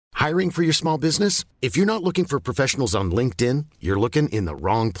Hiring for your small business? If you're not looking for professionals on LinkedIn, you're looking in the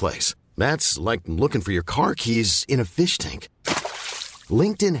wrong place. That's like looking for your car keys in a fish tank.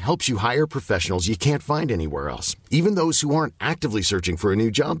 LinkedIn helps you hire professionals you can't find anywhere else, even those who aren't actively searching for a new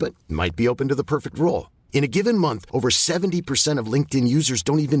job but might be open to the perfect role. In a given month, over 70% of LinkedIn users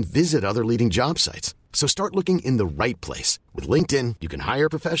don't even visit other leading job sites. So start looking in the right place. With LinkedIn, you can hire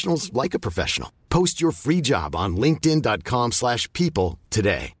professionals like a professional. Post your free job on linkedin.com/people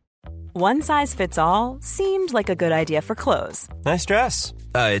today. One size fits all seemed like a good idea for clothes. Nice dress.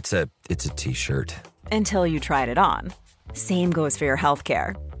 It's a t-shirt. Until you tried it on. Same goes for your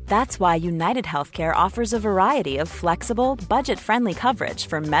healthcare. That's why United Healthcare offers a variety of flexible, budget-friendly coverage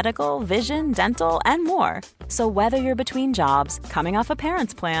for medical, vision, dental, and more. So whether you're between jobs, coming off a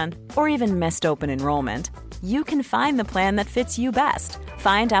parent's plan, or even missed open enrollment, you can find the plan that fits you best.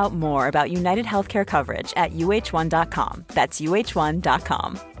 Find out more about United Healthcare coverage at uh1.com. That's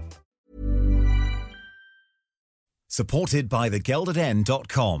uh1.com. Supported by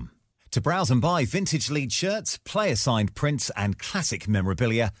thegeldeden.com. To browse and buy vintage lead shirts, player-signed prints and classic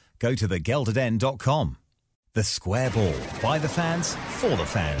memorabilia, go to thegeldeden.com. The Square Ball. By the fans, for the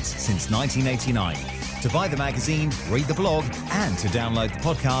fans, since 1989. To buy the magazine, read the blog, and to download the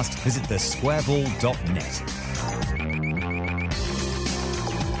podcast, visit thesquareball.net.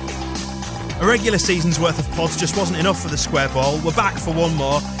 A regular season's worth of pods just wasn't enough for the Square Ball. We're back for one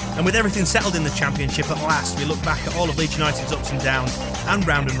more, and with everything settled in the Championship at last, we look back at all of Leeds United's ups and downs and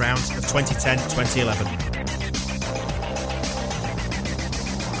rounds of 2010-2011.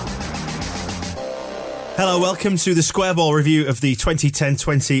 Hello, welcome to the Square Ball review of the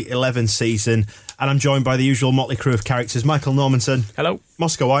 2010-2011 season, and I'm joined by the usual motley crew of characters: Michael Normanson. Hello.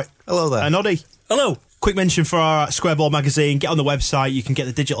 Moscow White. Hello there. And Noddy. Hello. Quick mention for our Square Ball magazine. Get on the website. You can get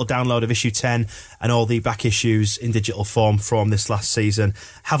the digital download of issue 10 and all the back issues in digital form from this last season.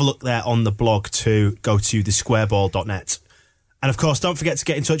 Have a look there on the blog too. Go to thesquareball.net. And of course, don't forget to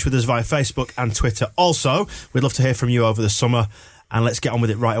get in touch with us via Facebook and Twitter. Also, we'd love to hear from you over the summer. And let's get on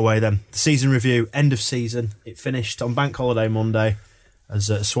with it right away then. The season review, end of season. It finished on Bank Holiday Monday as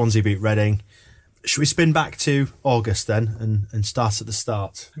Swansea beat Reading. Should we spin back to August then and start at the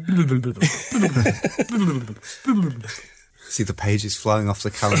start? See the pages flying off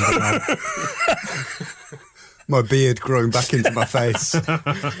the calendar now. My beard growing back into my face.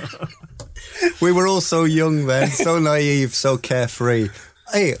 We were all so young then, so naive, so carefree.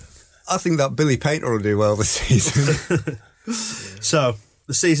 Hey, I think that Billy Painter will do well this season. So,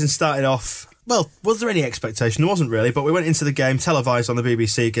 the season started off... Well, was there any expectation? There wasn't really, but we went into the game televised on the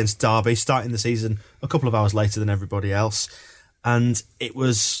BBC against Derby, starting the season a couple of hours later than everybody else. And it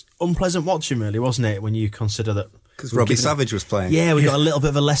was unpleasant watching, really, wasn't it, when you consider that... Because Robbie Savage was playing. Yeah, we got a little bit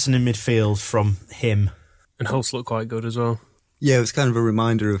of a lesson in midfield from him. And Hulse looked quite good as well. Yeah, it was kind of a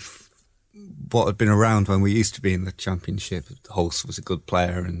reminder of what had been around when we used to be in the Championship. Hulse was a good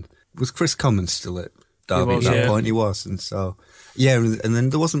player, and was Chris Commons still at Derby at that point? He was, and so... Yeah, and then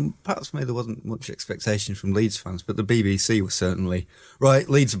there wasn't much expectation from Leeds fans, but the BBC was certainly, right,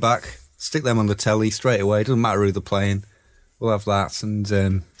 Leeds are back, stick them on the telly straight away, doesn't matter who they're playing, we'll have that. And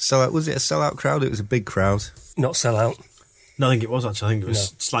was it a sellout crowd? It was a big crowd. Not sellout. No, I think it was actually. I think it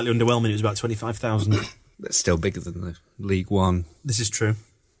was slightly underwhelming. It was about 25,000. That's still bigger than the League One. This is true,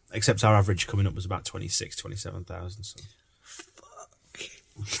 except our average coming up was about 27,000. So. Fuck.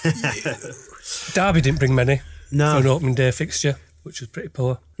 Derby didn't bring many. No. For an opening day fixture, which was pretty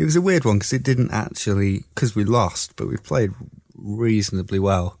poor. It was a weird one because it didn't actually, because we lost, but we played reasonably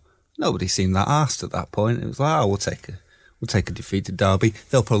well. Nobody seemed that arsed at that point. It was like, we'll take a defeat to Derby.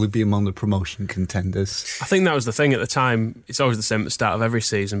 They'll probably be among the promotion contenders. I think that was the thing at the time. It's always the same at the start of every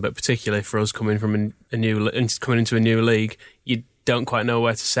coming but particularly for us coming from coming into a new league, you don't quite know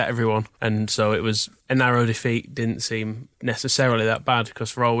where to set everyone, and so it was a narrow defeat. Didn't seem necessarily that bad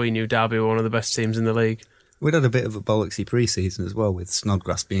because for all we knew, Derby were one of the best teams in the league. We'd had a bit of a bollocksy pre-season as well, with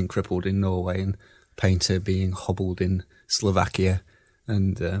Snodgrass being crippled in Norway and Painter being hobbled in Slovakia,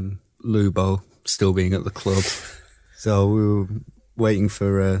 and Lubo still being at the club. So we were waiting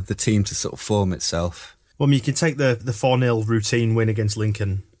for the team to sort of form itself. Well, I mean, you can take the 4-0 routine win against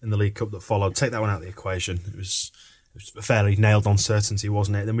Lincoln in the League Cup that followed, take that one out of the equation. It was a fairly nailed-on certainty,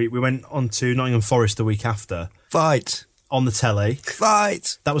 wasn't it? Then we went on to Nottingham Forest the week after. Fight! On the telly.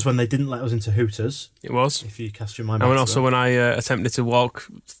 Fight! That was when they didn't let us into Hooters. It was. If you cast your mind back and to also that. when I attempted to walk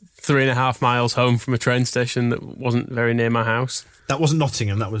 3.5 miles home from a train station that wasn't very near my house. That wasn't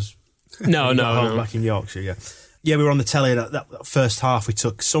Nottingham, that was... No. Back in Yorkshire, yeah. Yeah, we were on the telly, that first half, we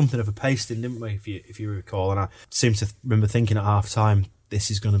took something of a pasting, didn't we, if you recall, and I seem to remember thinking at half-time, this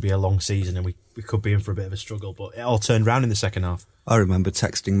is going to be a long season and we could be in for a bit of a struggle. But it all turned around in the second half. I remember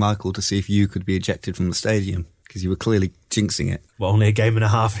texting Michael to see if you could be ejected from the stadium because you were clearly jinxing it. Well, only a game and a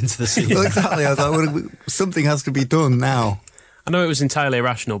half into the season. Well, exactly. I was like, well, something has to be done now. I know it was entirely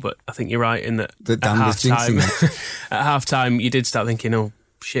irrational, but I think you're right in that Dan was jinxing it. At half-time, you did start thinking, oh,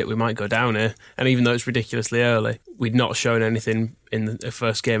 shit, we might go down here. And even though it's ridiculously early, we'd not shown anything in the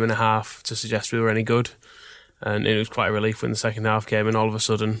first game and a half to suggest we were any good. And it was quite a relief when the second half came and all of a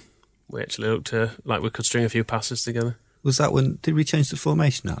sudden we actually looked like we could string a few passes together. Was that when... Did we change the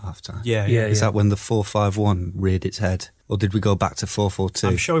formation at half-time? Yeah. Is that when the 4-5-1 reared its head? Or did we go back to 4-4-2?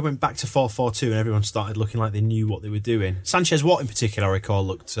 I'm sure we went back to 4-4-2 and everyone started looking like they knew what they were doing. Sanchez Watt in particular, I recall,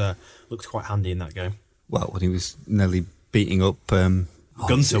 looked quite handy in that game. Well, when he was nearly beating up...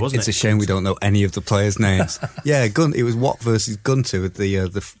 Gunter, wasn't it? It's a shame we don't know any of the players' names. Yeah, it was Watt versus Gunter with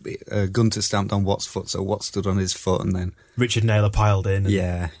the Gunter stamped on Watt's foot, so Watt stood on his foot and then... Richard Naylor piled in.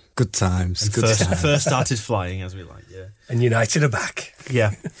 Yeah, good times. And first started flying, as we like, yeah. And United are back.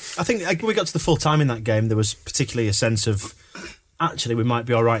 Yeah. I think when we got to the full time in that game, there was particularly a sense of, actually, we might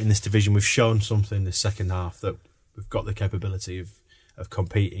be all right in this division. We've shown something this second half that we've got the capability of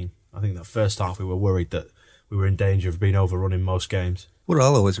competing. I think that first half we were worried that we were in danger of being overrun in most games. What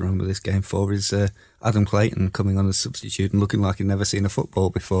I'll always remember this game for is Adam Clayton coming on as substitute and looking like he'd never seen a football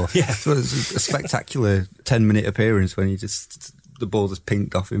before. Yeah. So it was a spectacular 10-minute appearance when the ball just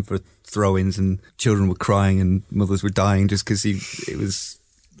pinked off him for throw-ins and children were crying and mothers were dying just because it was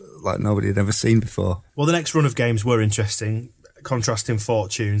like nobody had ever seen before. Well, the next run of games were interesting, contrasting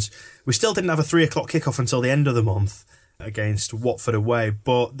fortunes. We still didn't have a 3 o'clock kickoff until the end of the month against Watford away,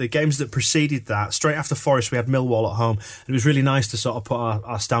 but the games that preceded that, straight after Forest we had Millwall at home, and it was really nice to sort of put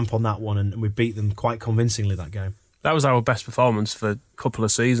our stamp on that one, and we beat them quite convincingly that game. That was our best performance for a couple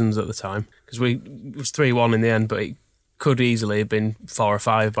of seasons at the time, because it was 3-1 in the end, but it could easily have been 4 or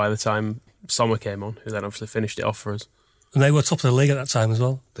 5 by the time Sommer came on, who then obviously finished it off for us. And they were top of the league at that time as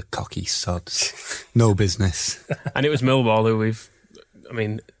well. The cocky sods. No business. And it was Millwall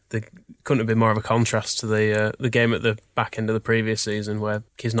who they couldn't have been more of a contrast to the game at the back end of the previous season where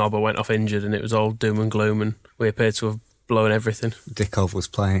Kisnobber went off injured and it was all doom and gloom and we appeared to have blown everything. Dickov was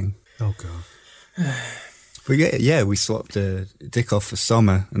playing. Oh, God. But yeah, we swapped Dickov for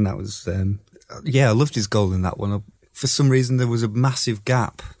Sommer and that was... I loved his goal in that one. For some reason, there was a massive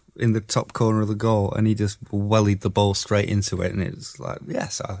gap in the top corner of the goal and he just wellied the ball straight into it and it was like,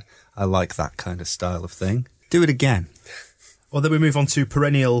 yes, I like that kind of style of thing. Do it again. Well, then we move on to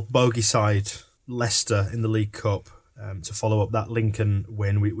perennial bogey side Leicester in the League Cup to follow up that Lincoln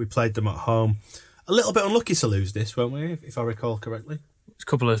win. We played them at home. A little bit unlucky to lose this, weren't we, if I recall correctly? A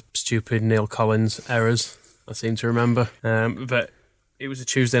couple of stupid Neil Collins errors, I seem to remember. But it was a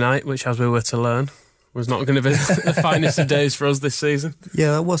Tuesday night, which, as we were to learn, was not going to be the finest of days for us this season.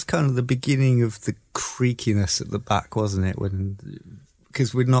 Yeah, that was kind of the beginning of the creakiness at the back, wasn't it?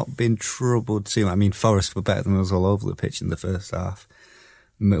 Because we'd not been troubled too much. I mean, Forest were better than us all over the pitch in the first half.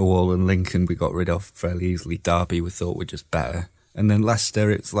 Millwall and Lincoln we got rid of fairly easily. Derby we thought were just better. And then Leicester,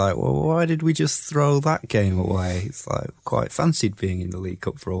 it's like, well, why did we just throw that game away? It's like, quite fancied being in the League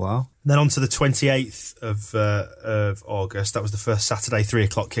Cup for a while. Then on to the 28th of August. That was the first Saturday 3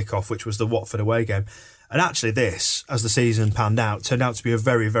 o'clock kickoff, which was the Watford away game. And actually this, as the season panned out, turned out to be a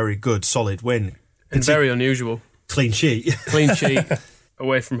very, very good, solid win. And very unusual. Clean sheet. Clean sheet,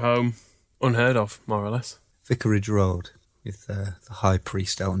 away from home, unheard of, more or less. Vicarage Road with the High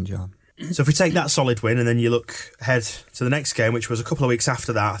Priest Elton John. So if we take that solid win and then you look ahead to the next game, which was a couple of weeks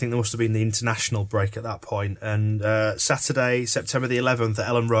after that, I think there must have been the international break at that point, and Saturday, September the 11th at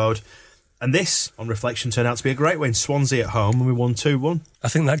Ellen Road. And this, on reflection, turned out to be a great win. Swansea at home, and we won 2-1. I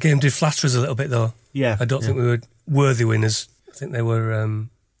think that game did flatter us a little bit, though. Yeah. I don't think we were worthy winners. I think they were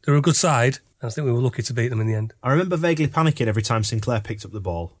a good side, and I think we were lucky to beat them in the end. I remember vaguely panicking every time Sinclair picked up the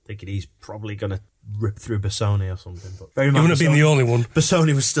ball, thinking he's probably going to rip through Bassoni or something. But he wouldn't have been the only one.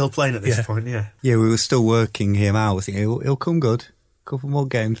 Bassoni was still playing at this point, yeah. Yeah, we were still working him out. I think he'll come good. A couple more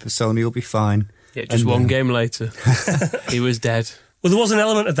games, Bassoni will be fine. Yeah, just one game later, he was dead. Well, there was an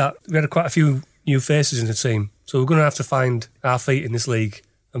element of that. We had quite a few new faces in the team, so we're going to have to find our feet in this league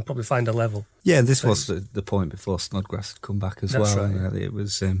and probably find a level. Yeah, this was the point before Snodgrass had come back as That's well. right. It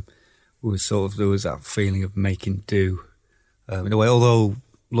was there was that feeling of making do in a way. Although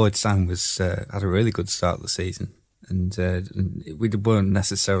Lloyd Sang had a really good start of the season, and we weren't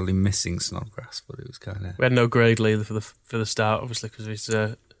necessarily missing Snodgrass, but it was kind of... We had no Gradley for the start, obviously, because of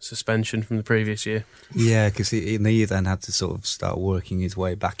his suspension from the previous year. Yeah, because he then had to sort of start working his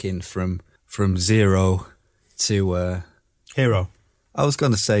way back in from zero to... Hero. I was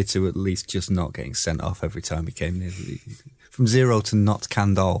going to say to at least just not getting sent off every time he came near. from 0 to not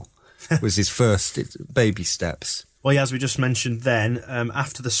Candole was his first baby steps. Well, yeah, as we just mentioned then,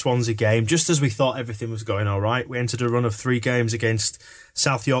 after the Swansea game, just as we thought everything was going all right, we entered a run of 3 games against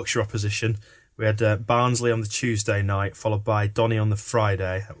South Yorkshire opposition. We had Barnsley on the Tuesday night, followed by Donny on the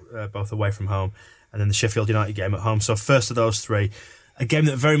Friday, both away from home, and then the Sheffield United game at home. So first of those 3, a game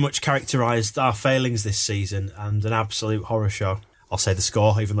that very much characterised our failings this season and an absolute horror show. I'll say the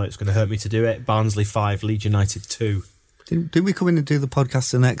score, even though it's going to hurt me to do it. Barnsley 5, Leeds United 2. Did we come in and do the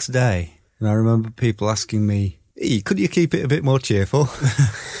podcast the next day? And I remember people asking me, could you keep it a bit more cheerful?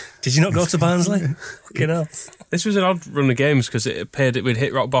 Did you not go to Barnsley? Fucking hell. This was an odd run of games because it appeared that we'd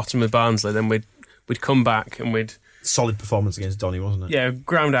hit rock bottom with Barnsley, then we'd come back and we'd... Solid performance against Donny, wasn't it? Yeah,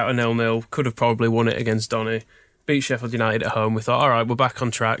 ground out a 0-0, could have probably won it against Donny. Beat Sheffield United at home. We thought, all right, we're back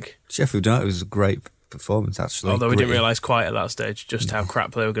on track. Sheffield United was a great performance, actually. Although we didn't realise quite at that stage just how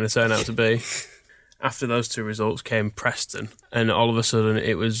crap they were going to turn out to be. After those 2 results came Preston, and all of a sudden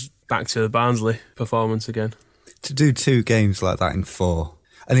it was back to the Barnsley performance again. To do 2 games like that in 4,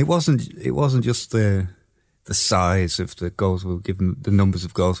 and it wasn't just the size of the goals we were given, the numbers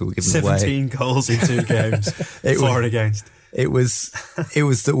of goals we were given 17 goals in 2 games, 4 against. It was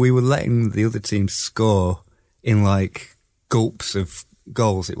that we were letting the other team score in like gulps of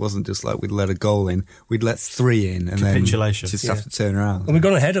goals. It wasn't just like we'd let a goal in, we'd let 3 in and then just have to turn around. And we'd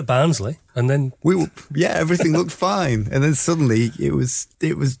gone ahead at Barnsley and then everything looked fine, and then suddenly it was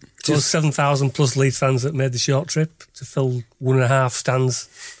those 7,000 plus Leeds fans that made the short trip to fill 1.5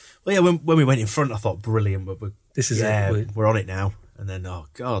 stands. Well, yeah, when we went in front I thought brilliant, but we're on it now, and then oh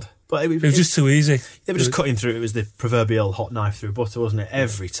god, but it was just too easy. They were just cutting through. It was the proverbial hot knife through butter, wasn't it,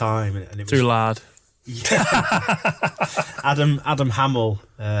 every time, and it was too lard. Yeah. Adam Hamill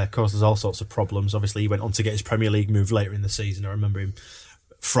caused us all sorts of problems. Obviously, he went on to get his Premier League move later in the season. I remember him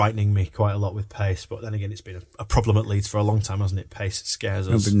frightening me quite a lot with pace, but then again, it's been a problem at Leeds for a long time, hasn't it? Pace scares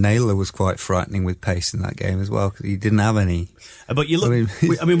us. But Naylor was quite frightening with pace in that game as well, because he didn't have any. But you look,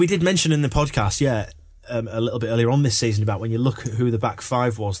 we did mention in the podcast, a little bit earlier on this season about when you look at who the back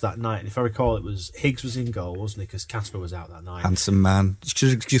 5 was that night, and if I recall, it was Higgs was in goal, wasn't he? Because Casper was out that night. Handsome man,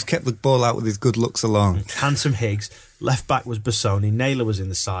 just kept the ball out with his good looks along. Handsome Higgs. Left back was Bassoni. Naylor was in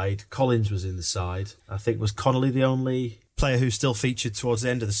the side. Collins was in the side. I think was Connolly the only player who still featured towards the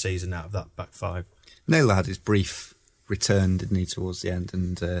end of the season out of that back 5. Naylor had his brief return, didn't he, towards the end,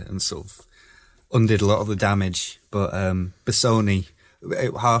 and sort of undid a lot of the damage. But Bassoni,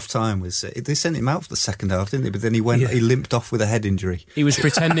 at half time, they sent him out for the second half, didn't they? But then he limped off with a head injury. He was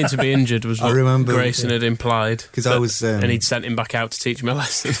pretending to be injured, was what Grayson had implied. And he'd sent him back out to teach him a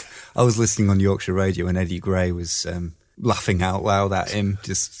lesson. I was listening on Yorkshire Radio and Eddie Gray was laughing out loud at him,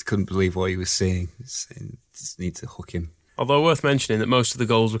 just couldn't believe what he was seeing. Just need to hook him. Although worth mentioning that most of the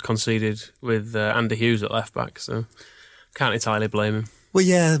goals were conceded with Andy Hughes at left back, so can't entirely blame him. Well,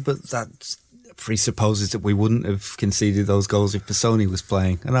 yeah, but that presupposes that we wouldn't have conceded those goals if Bassoni was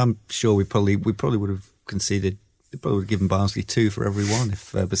playing, and I'm sure we probably would have conceded. They probably would have given Barnsley 2 for every one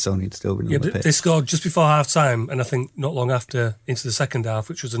if Bassoni had still been on the pitch. They scored just before half time, and I think not long after into the second half,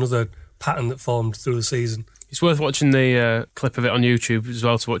 which was another pattern that formed through the season. It's worth watching the clip of it on YouTube as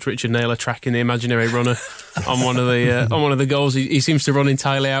well to watch Richard Naylor tracking the imaginary runner on one of the goals. He seems to run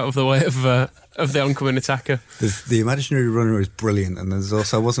entirely out of the way of the oncoming attacker. The imaginary runner is brilliant, and there's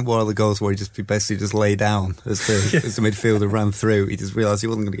also wasn't one of the goals where he basically just lay down as the midfielder ran through. He just realised he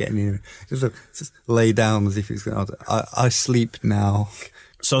wasn't going to get any. Just lay down as if he was going to. I sleep now.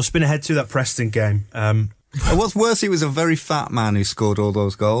 So spin ahead to that Preston game. And what's worse, he was a very fat man who scored all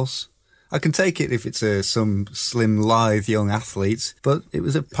those goals. I can take it if it's some slim, lithe young athlete, but it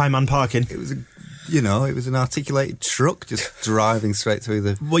was a Pieman Parkin. It was it was an articulated truck just driving straight through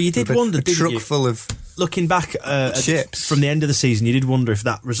the. Well, you did wonder, a didn't truck you? Full of looking back chips from the end of the season. You did wonder if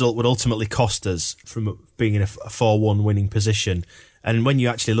that result would ultimately cost us from being in a 4-1 winning position. And when you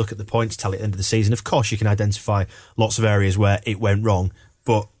actually look at the points tally at the end of the season, of course you can identify lots of areas where it went wrong,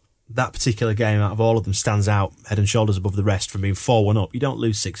 but that particular game out of all of them stands out head and shoulders above the rest from being 4-1 up. You don't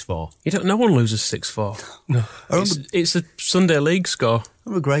lose 6-4. No one loses 6-4. No. It's a Sunday League score. I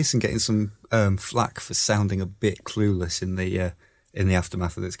remember Grayson getting some flack for sounding a bit clueless in the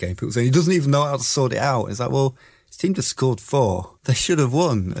aftermath of this game. People saying he doesn't even know how to sort it out. It's like, well, his team just scored 4. They should have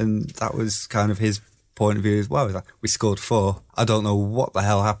won. And that was kind of his point of view as well. Like, we scored 4. I don't know what the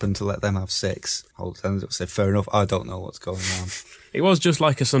hell happened to let them have 6. I'll say, fair enough, I don't know what's going on. It was just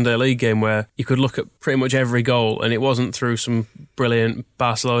like a Sunday League game where you could look at pretty much every goal and it wasn't through some brilliant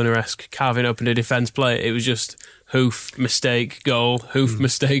Barcelona-esque carving open a defence play. It was just hoof, mistake, goal, hoof,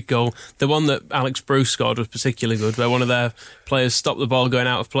 mistake, goal. The one that Alex Bruce scored was particularly good, where one of their players stopped the ball going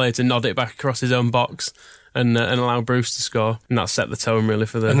out of play to nod it back across his own box and allow Bruce to score. And that set the tone really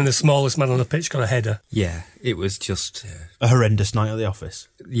for And then the smallest man on the pitch got a header. Yeah, it was just... a horrendous night at the office.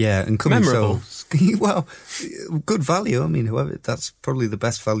 Yeah, and coming Memorable. well, good value. I mean, whoever, that's probably the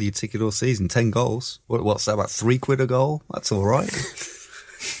best value ticket all season. 10 goals. What's that, about £3 a goal? That's all right.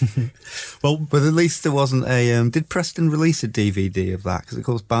 Well, but at least there wasn't a... did Preston release a DVD of that? Because, of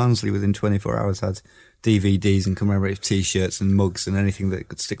course, Barnsley within 24 hours had DVDs and commemorative T-shirts and mugs and anything that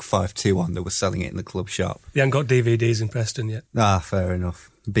could stick 5-2 on. They were selling it in the club shop. They haven't got DVDs in Preston yet. Ah, fair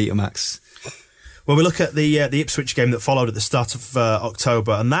enough. Betamax. Well, we look at the Ipswich game that followed at the start of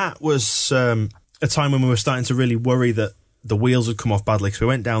October, and that was a time when we were starting to really worry that the wheels had come off badly, because we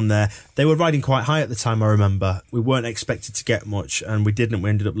went down there. They were riding quite high at the time, I remember. We weren't expected to get much, and we didn't. We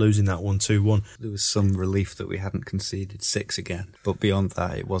ended up losing that 1-2-1. There was some relief that we hadn't conceded 6 again. But beyond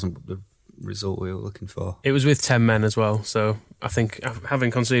that, it wasn't the result we were looking for. It was with 10 men as well, so I think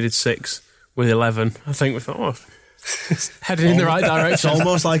having conceded 6 with 11, I think we thought, it's heading in the right direction. It's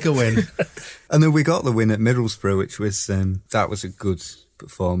almost like a win. And then we got the win at Middlesbrough, which was that was a good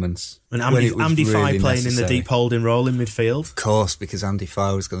performance. And Andy really Fye playing necessary. in the deep holding role in midfield. Of course, because Andy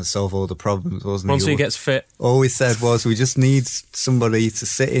Fye was going to solve all the problems, wasn't he? Once he gets fit. All we said was we just need somebody to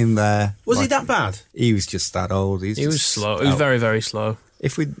sit in there. Was he that bad? He was just that old. He was slow. He was very, very slow.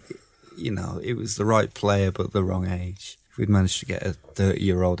 If we, it was the right player but the wrong age. If we'd managed to get a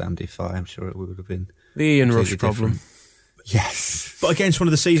 30-year-old Andy Fye, I'm sure it would have been the Ian Rush problem. Yes. But against one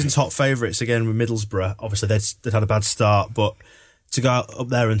of the season's hot favourites, again with Middlesbrough, obviously they'd had a bad start, but to go up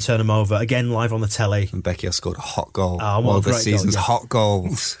there and turn them over, again live on the telly. And Becchio scored a hot goal. One of the season's hot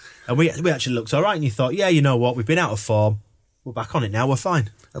goals. And we actually looked all right, and you thought, yeah, you know what, we've been out of form, we're back on it now, we're fine.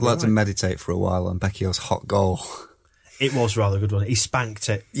 I'd like to meditate for a while on Becchio's hot goal. It was rather good, wasn't it? He spanked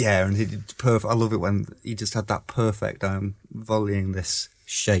it. Yeah, and he did perfect. I love it when he just had that perfect volleying this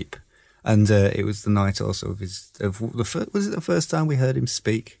shape. And it was the night also of was it the first time we heard him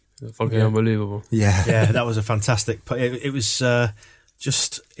speak? Fucking unbelievable. Yeah. Yeah, that was a fantastic... It was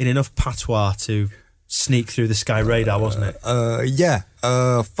just in enough patois to sneak through the Sky radar, wasn't it?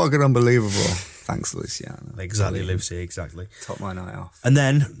 Fucking unbelievable. Thanks, Luciano. Exactly, Lucy, exactly. Top my night off. And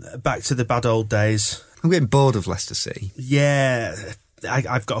then, back to the bad old days. I'm getting bored of Leicester City. Yeah,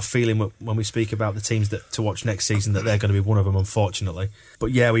 I've got a feeling when we speak about the teams to watch next season that they're going to be one of them, unfortunately.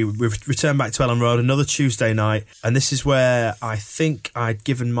 But yeah, we returned back to Ellen Road, another Tuesday night, and this is where I think I'd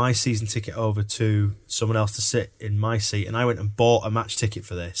given my season ticket over to someone else to sit in my seat, and I went and bought a match ticket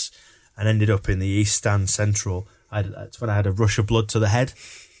for this and ended up in the East Stand Central. That's when I had a rush of blood to the head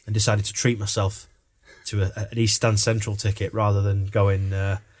and decided to treat myself to an East Stand Central ticket rather than going...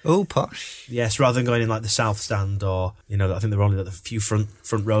 Oh, posh. Yes, rather than going in like the South Stand or, I think there are only like a few front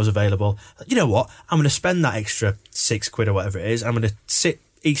rows available. You know what? I'm going to spend that extra £6 or whatever it is. I'm going to sit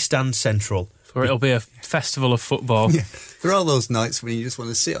East Stand Central. Or it'll be a festival of football. Yeah. There are those nights when you just want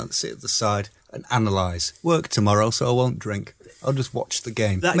to sit at the side and analyse. Work tomorrow, so I won't drink. I'll just watch the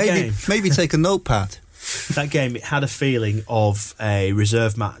game. Maybe take a notepad. That game, it had a feeling of a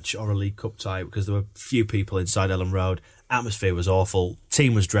reserve match or a League Cup tie because there were few people inside Ellen Road. Atmosphere was awful,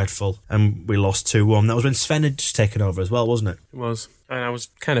 team was dreadful, and we lost 2-1. That was when Sven had just taken over as well, wasn't it? It was. And I was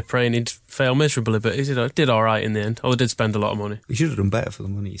kind of praying he'd fail miserably, but he did all right in the end. Although he did spend a lot of money. You should have done better for the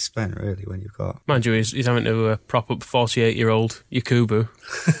money you spent, really, when you've got... Mind you, he's having to prop up 48-year-old Yakubu.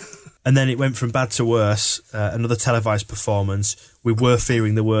 And then it went from bad to worse. Another televised performance. We were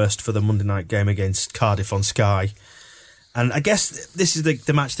fearing the worst for the Monday night game against Cardiff on Sky. And I guess this is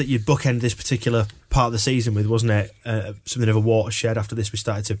the match that you'd bookend this particular part of the season with, wasn't it? Something of a watershed. After this, we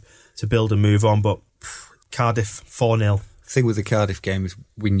started to build and move on. But Cardiff 4-0. The thing with the Cardiff game is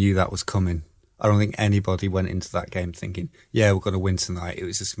we knew that was coming. I don't think anybody went into that game thinking, yeah, we're going to win tonight. It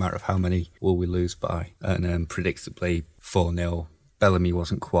was just a matter of how many will we lose by. And predictably, 4-0. Bellamy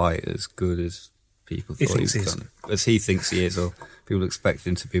wasn't quite as good as people thought he was going to. As he thinks he is, or people expect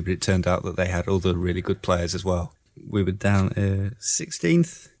him to be. But it turned out that they had other really good players as well. We were down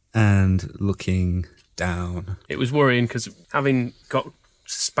 16th and looking down. It was worrying because having got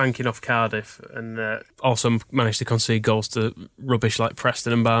spanking off Cardiff and also managed to concede goals to rubbish like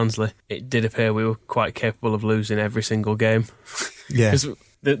Preston and Barnsley, it did appear we were quite capable of losing every single game. Yeah. Because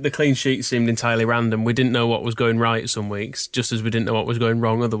the clean sheet seemed entirely random. We didn't know what was going right some weeks, just as we didn't know what was going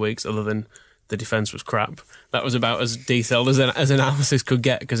wrong other weeks, other than the defence was crap. That was about as detailed as analysis could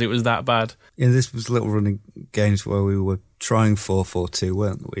get because it was that bad. Yeah, this was little running games where we were trying 4-4-2,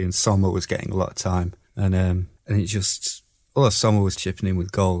 weren't we? And Sommer was getting a lot of time. And it just, although Sommer was chipping in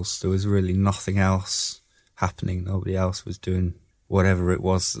with goals, there was really nothing else happening. Nobody else was doing whatever it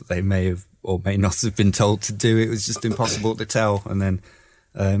was that they may have or may not have been told to do. It was just impossible to tell. And then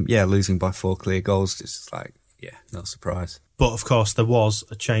losing by 4 clear goals, it's just like, no surprise. But of course, there was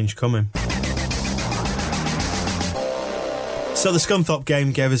a change coming. So the Scunthorpe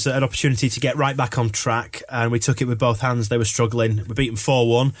game gave us an opportunity to get right back on track, and we took it with both hands. They were struggling. We beat them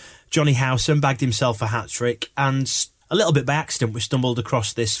 4-1. Johnny Howson bagged himself a hat-trick, and a little bit by accident, we stumbled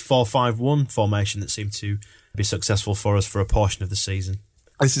across this 4-5-1 formation that seemed to be successful for us for a portion of the season.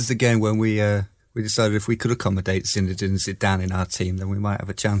 This is the game when we decided if we could accommodate Zinedine Zidane in our team, then we might have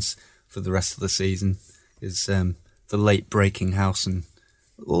a chance for the rest of the season. Is the late breaking Howson.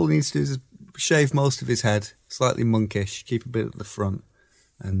 All he needs to do is shave most of his head, slightly monkish, keep a bit at the front,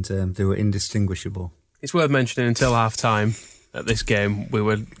 and they were indistinguishable. It's worth mentioning until half-time at this game, we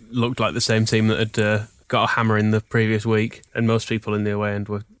looked like the same team that had got a hammer in the previous week, and most people in the away end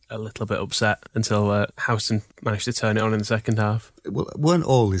were a little bit upset until Howson managed to turn it on in the second half. Well, weren't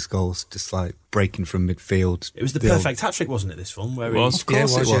all his goals just like breaking from midfield? It was the perfect hat-trick, wasn't it, this one? Where it was. Of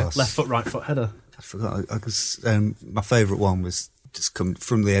course it was. Left foot, right foot header. I forgot. My favourite one was just coming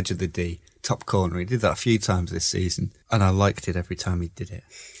from the edge of the D, top corner. He did that a few times this season, and I liked it every time he did it.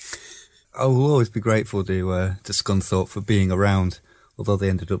 I will always be grateful to Scunthorpe for being around, although they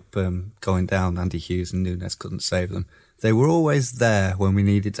ended up going down. Andy Hughes and Nunes couldn't save them. They were always there when we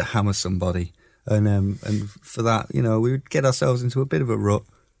needed to hammer somebody, and for that, we would get ourselves into a bit of a rut.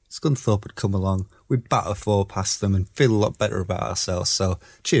 Scunthorpe would come along, we'd batter 4 past them and feel a lot better about ourselves. So,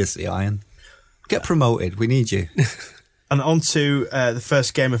 cheers, the Iron. Get promoted, we need you. And on to the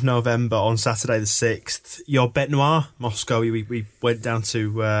first game of November on Saturday the 6th. Your Bête Noire, Moscow, we went down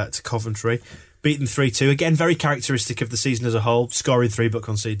to Coventry, beat them 3-2. Again, very characteristic of the season as a whole, scoring 3 but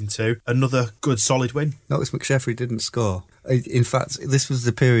conceding 2. Another good, solid win. Notice McSheffrey didn't score. In fact, this was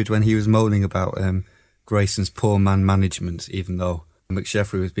the period when he was moaning about Grayson's poor man management, even though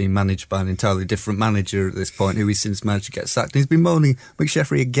McSheffrey was being managed by an entirely different manager at this point, who he's since managed to get sacked. And he's been moaning.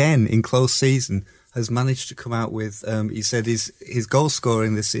 McSheffrey again in close season has managed to come out with, he said his goal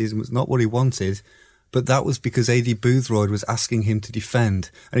scoring this season was not what he wanted, but that was because A.D. Boothroyd was asking him to defend.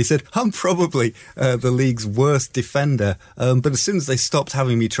 And he said, I'm probably the league's worst defender, but as soon as they stopped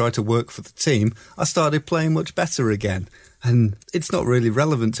having me try to work for the team, I started playing much better again. And it's not really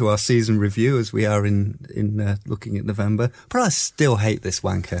relevant to our season review as we are in looking at November, but I still hate this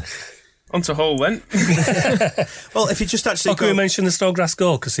wanker. On to Hull then. Well, if you just actually can we mention the Snodgrass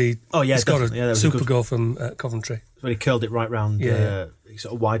goal? Because he scored a super goal from Coventry. When he curled it right round,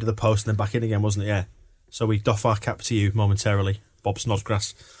 sort of wide of the post and then back in again, wasn't it? Yeah. So we doff our cap to you momentarily, Bob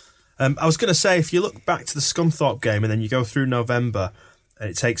Snodgrass. I was going to say, if you look back to the Scunthorpe game and then you go through November,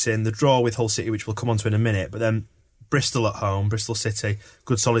 and it takes in the draw with Hull City, which we'll come on to in a minute, but then Bristol at home, Bristol City,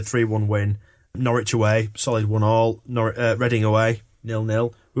 good solid 3-1 win. Norwich away, solid 1-1. Reading away,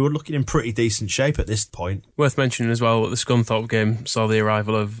 0-0. We were looking in pretty decent shape at this point. Worth mentioning as well, the Scunthorpe game saw the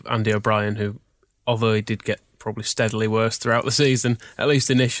arrival of Andy O'Brien, who, although he did get probably steadily worse throughout the season, at least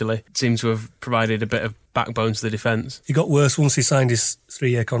initially, seems to have provided a bit of backbone to the defence. He got worse once he signed his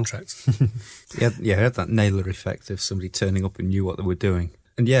 3-year contract. He had that Naylor effect of somebody turning up and knew what they were doing.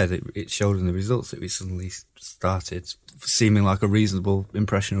 And it showed in the results that we suddenly started seeming like a reasonable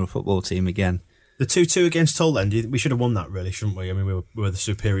impression of a football team again. The 2-2 against Hull then, we should have won that really, shouldn't we? I mean, we were the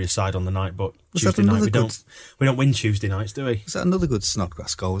superior side on the night, but Tuesday night we don't win Tuesday nights, do we? Was that another good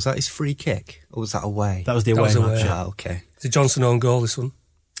Snodgrass goal? Was that his free kick? Or was that away? That was the away match. Ah, okay. It's a Johnson own goal, this one.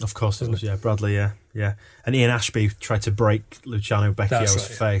 Of course it was, yeah. Bradley, yeah. And Ian Ashby tried to break Luciano Becchio's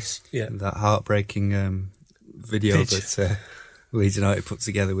face. Yeah. That heartbreaking video that Leeds United put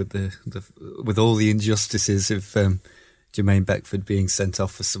together with all the injustices of Jermaine Beckford being sent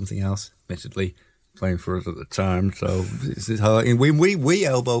off for something else, admittedly playing for us at the time. So it's hard. We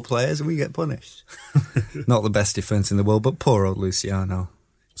elbow players and we get punished. Not the best defence in the world, but poor old Luciano.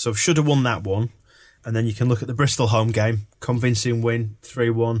 So should have won that one. And then you can look at the Bristol home game. Convincing win,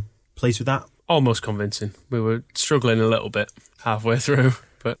 3-1. Pleased with that? Almost convincing. We were struggling a little bit halfway through.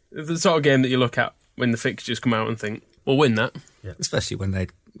 But the sort of game that you look at when the fixtures come out and think, we'll win that. Yeah. Especially when they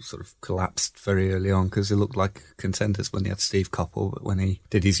sort of collapsed very early on, because they looked like contenders when they had Steve Coppell, but when he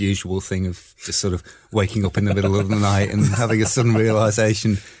did his usual thing of just sort of waking up in the middle of the night and having a sudden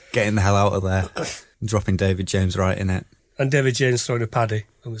realisation, getting the hell out of there, and dropping David James right in it. And David James throwing a paddy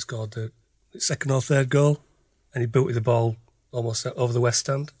and we scored the second or third goal, and he booted the ball almost over the west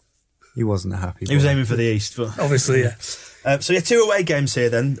stand. He wasn't a happy boy. He was aiming for the east. But obviously, yeah. So, 2 away games here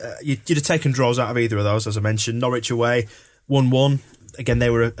then. You'd have taken draws out of either of those, as I mentioned. Norwich away, 1-1. Again, they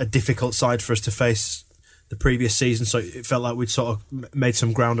were a difficult side for us to face the previous season, so it felt like we'd sort of made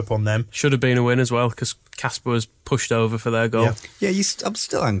some ground up on them. Should have been a win as well, because Casper was pushed over for their goal. Yeah, I'm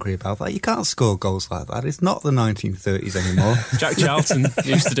still angry about that. You can't score goals like that. It's not the 1930s anymore. Jack Charlton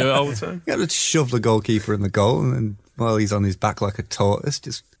used to do it all the time. You got to shove the goalkeeper in the goal, and then while he's on his back like a tortoise,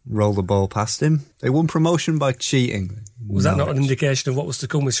 just roll the ball past him. They won promotion by cheating. Was that not an indication of what was to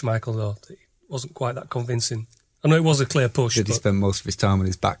come with Schmeichel, though? It wasn't quite that convincing. I know it was a clear push. He spent most of his time on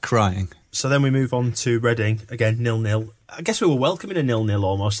his back crying. So then we move on to Reading, again 0-0. I guess we were welcoming a 0-0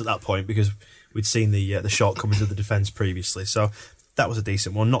 almost at that point, because we'd seen the shortcomings of the defence previously. So that was a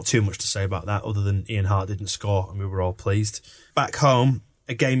decent one. Not too much to say about that, other than Ian Hart didn't score and we were all pleased. Back home,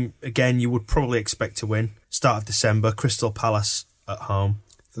 a game again you would probably expect to win. Start of December, Crystal Palace at home.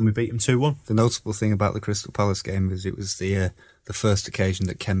 And we beat them 2-1. The notable thing about the Crystal Palace game is it was the first occasion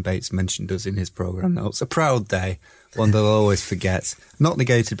that Ken Bates mentioned us in his programme notes. A proud day, one that I'll always forget. Not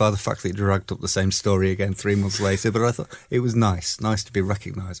negated by the fact that he dragged up the same story again 3 months later, but I thought it was nice to be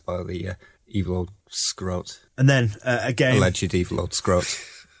recognised by the evil old scrote. And then a game... Alleged evil old scrote.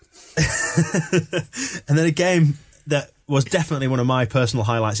 And then a game that was definitely one of my personal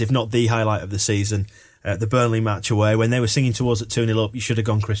highlights, if not the highlight of the season, the Burnley match away, when they were singing to us at 2-0 up, you should have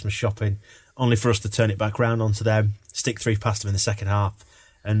gone Christmas shopping, only for us to turn it back round onto them, stick 3 past them in the second half,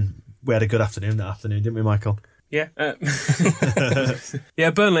 and we had a good afternoon that afternoon, didn't we, Michael? Yeah. Yeah,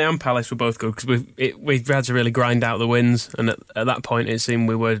 Burnley and Palace were both good, because we had to really grind out the wins, and at that point it seemed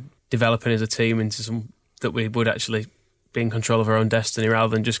we were developing as a team into some that we would actually be in control of our own destiny,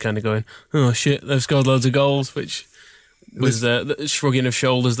 rather than just kind of going, oh shit, they've scored loads of goals, which was the shrugging of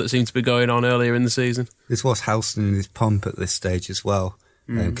shoulders that seemed to be going on earlier in the season. This was Houston in his pomp at this stage as well,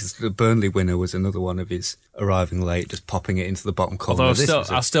 because the Burnley winner was another one of his arriving late, just popping it into the bottom corner. Although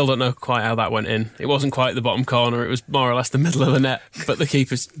I still don't know quite how that went in. It wasn't quite the bottom corner, it was more or less the middle of the net, but the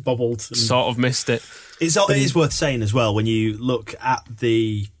keeper's bobbled, sort of missed it. It is worth saying as well, when you look at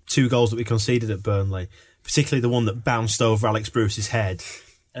the 2 goals that we conceded at Burnley, particularly the one that bounced over Alex Bruce's head,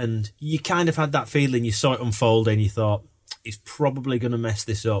 and you kind of had that feeling, you saw it unfold and you thought, he's probably going to mess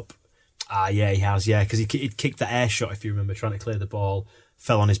this up. Yeah, he has, because he'd kicked the air shot, if you remember, trying to clear the ball,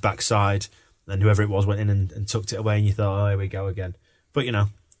 fell on his backside, and whoever it was went in and tucked it away, and you thought, oh, here we go again. But,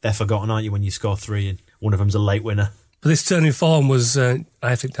 they're forgotten, aren't you, when you score 3 and one of them's a late winner. But this turning form was,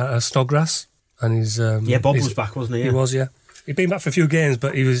 I think, Snodgrass. And he's Bob was back, wasn't he? He was, yeah. He'd been back for a few games,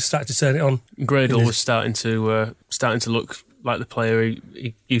 but he was starting to turn it on. Gradle was starting to look like the player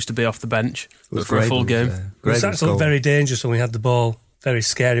he used to be off the bench for a full game. It was starting to look very dangerous when we had the ball, very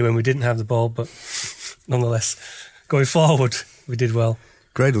scary when we didn't have the ball, but nonetheless, going forward, we did well.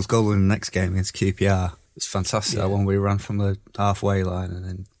 Gradle's goal in the next game against QPR was fantastic. That one we ran from the halfway line and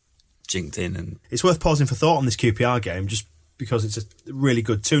then jinked in. And it's worth pausing for thought on this QPR game, just because it's a really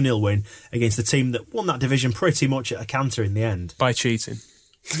good 2-0 win against the team that won that division pretty much at a canter in the end. By cheating.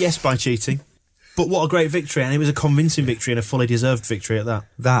 Yes, by cheating. But what a great victory, and it was a convincing victory and a fully deserved victory at that.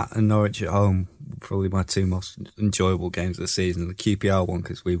 That and Norwich at home were probably my 2 most enjoyable games of the season. The QPR one,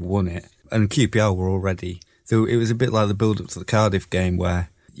 because we won it, and QPR were already... So it was a bit like the build-up to the Cardiff game, where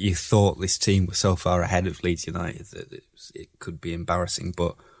you thought this team was so far ahead of Leeds United that it could be embarrassing,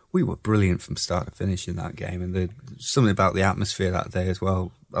 but we were brilliant from start to finish in that game, and something about the atmosphere that day as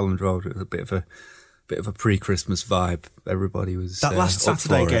well. Elland Road was a bit of a pre-Christmas vibe. Everybody was that last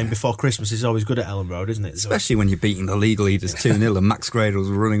Saturday game before Christmas is always good at Elland Road, isn't it? Especially when you're beating the league leaders 2-0 and Max Gradle was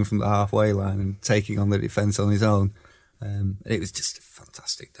running from the halfway line and taking on the defence on his own. It was just a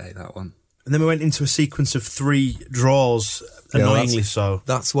fantastic day, that one. And then we went into a sequence of 3 draws, annoyingly so.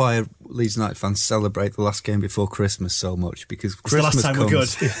 That's why Leeds United fans celebrate the last game before Christmas so much, because Christmas the last time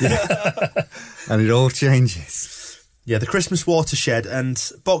comes, we're good. And it all changes. Yeah, the Christmas watershed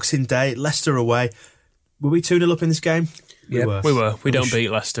and Boxing Day, Leicester away. Were we 2-0 up in this game? Yeah, we were. We don't beat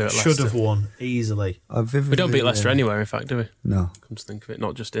Leicester at Leicester. Should have won easily. We don't beat Leicester anywhere, in fact, do we? No. Come to think of it,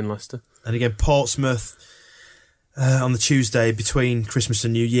 not just in Leicester. And again, Portsmouth on the Tuesday between Christmas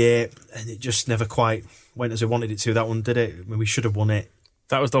and New Year, and it just never quite went as we wanted it to. That one, did it? I mean, we should have won it.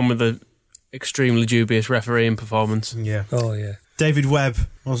 That was the one with the extremely dubious refereeing performance. Yeah. Oh, yeah. David Webb,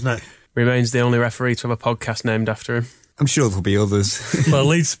 wasn't it? Remains the only referee to have a podcast named after him. I'm sure there'll be others. Well,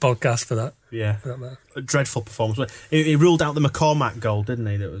 Leeds podcast for that. Yeah. For that matter. A dreadful performance. He ruled out the McCormack goal, didn't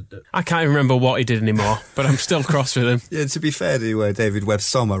he? I can't even remember what he did anymore, but I'm still cross with him. Yeah, to be fair to David Webb,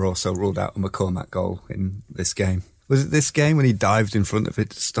 Sommer also ruled out a McCormack goal in this game. Was it this game when he dived in front of it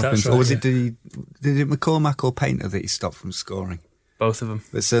to stop him? Right, or was it did it McCormack or Painter that he stopped from scoring? Both of them.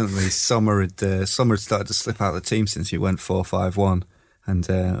 But certainly Sommer had started to slip out of the team since he went 4-5-1.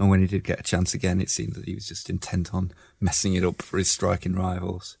 And when he did get a chance again, it seemed that he was just intent on messing it up for his striking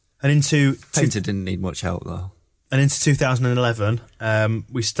rivals. And into Painter didn't need much help though. And into 2011,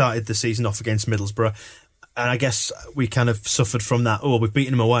 we started the season off against Middlesbrough. And I guess we kind of suffered from that. Oh, we've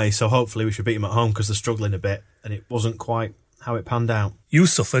beaten them away, so hopefully we should beat them at home because they're struggling a bit. And it wasn't quite how it panned out. You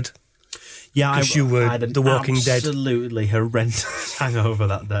suffered. Yeah, because you were The Walking Dead. Absolutely horrendous hangover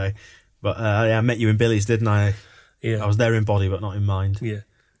that day. But I met you in Billy's, didn't I? Yeah. I was there in body, but not in mind. Yeah.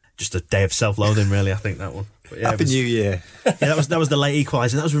 Just a day of self-loathing, really, I think, that one. But yeah, Happy New Year. Yeah, that was the late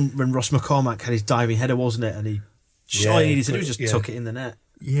equaliser. That was when Ross McCormack had his diving header, wasn't it? And all he needed to do was just tuck it in the net.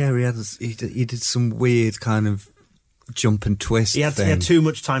 Yeah, he did some weird kind of jump and twist He had thing. too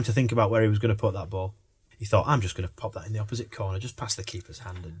much time to think about where he was going to put that ball. He thought, I'm just going to pop that in the opposite corner, just past the keeper's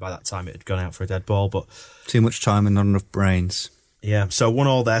hand. And by that time, it had gone out for a dead ball. But too much time and not enough brains. Yeah, so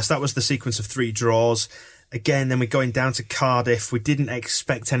 1-1 there. So that was the sequence of 3 draws. Again, then we're going down to Cardiff. We didn't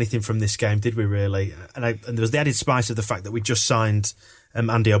expect anything from this game, did we, really? And there was the added spice of the fact that we just signed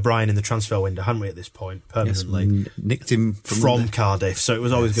Andy O'Brien in the transfer window, hadn't we, at this point, permanently? Yes, nicked him from Cardiff. So it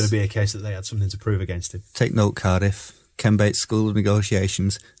was always going to be a case that they had something to prove against him. Take note, Cardiff. Ken Bates School of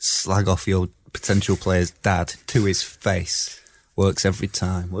Negotiations. Slag off your potential player's dad to his face. Works every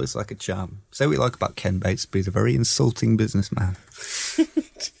time. Works like a charm. Say what you like about Ken Bates, but he's a very insulting businessman.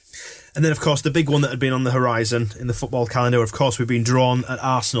 And then, of course, the big one that had been on the horizon in the football calendar, of course, we've been drawn at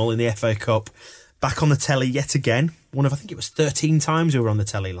Arsenal in the FA Cup. Back on the telly yet again. One of, I think it was 13 times we were on the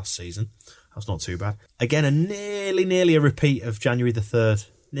telly last season. That's not too bad. Again, nearly a repeat of January the 3rd.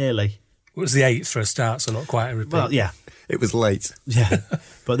 Nearly. It was the 8th for a start, so not quite a repeat. Well, yeah. It was late. Yeah.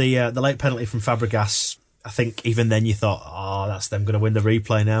 But the late penalty from Fabregas, I think even then you thought, that's them going to win the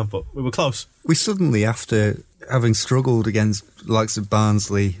replay now, but we were close. We suddenly, after having struggled against the likes of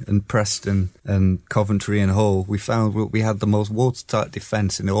Barnsley and Preston and Coventry and Hull, we found we had the most watertight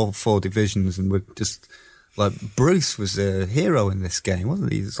defence in all 4 divisions, and we're just like, Bruce was a hero in this game,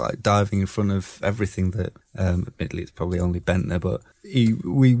 wasn't he? He was like diving in front of everything that, admittedly it's probably only Bentner, but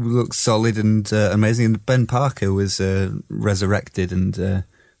we looked solid and amazing. And Ben Parker was resurrected, and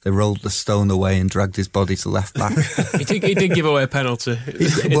they rolled the stone away and dragged his body to left back. He did give away a penalty.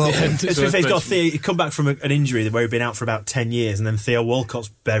 He's come back from an injury where he'd been out for about 10 years, and then Theo Walcott's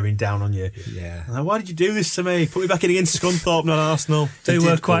bearing down on you. Yeah. Like, why did you do this to me? Put me back in against Scunthorpe, not Arsenal. They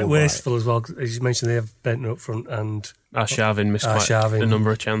were quite wasteful as well. As you mentioned, they have Bentner up front and Arshavin missed quite a number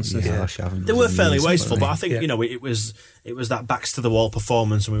of chances. Yeah. They were fairly wasteful, but I think it was that backs to the wall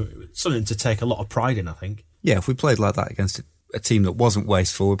performance, and something to take a lot of pride in, I think. Yeah, if we played like that against a team that wasn't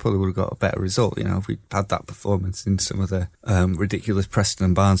wasteful, we probably would have got a better result. You know, if we had that performance in some of the ridiculous Preston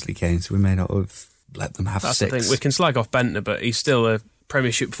and Barnsley games, we may not have let them have 6. That's the thing. We can slag off Bentner, but he's still a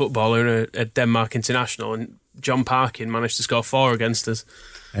Premiership footballer and a Denmark international, and John Parkin managed to score 4 against us.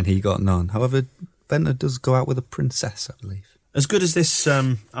 And he got none. However, Bentner does go out with a princess, I believe. As good as this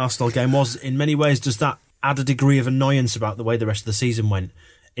Arsenal game was, in many ways, does that add a degree of annoyance about the way the rest of the season went?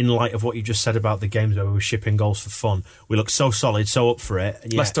 In light of what you just said about the games where we were shipping goals for fun, we looked so solid, so up for it.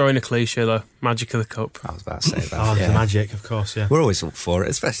 And let's throw in a cliche though: magic of the cup. I was about to say that. The magic, of course. Yeah, we're always up for it,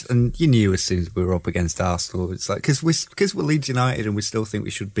 especially. And you knew as soon as we were up against Arsenal, it's like because we're Leeds United and we still think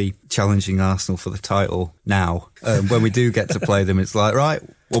we should be challenging Arsenal for the title now. When we do get to play them, it's like, right,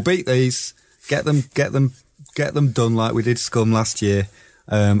 we'll beat these, get them done like we did Scum last year,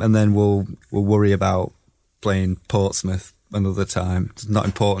 and then we'll worry about playing Portsmouth another time. It's not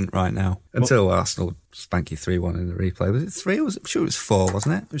important right now. Until Arsenal spank you 3-1 in the replay. Was it 3? I'm sure it was 4,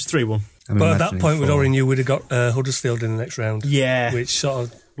 wasn't it? It was 3-1. But at that point, we'd already knew we'd have got Huddersfield in the next round. Yeah. Which sort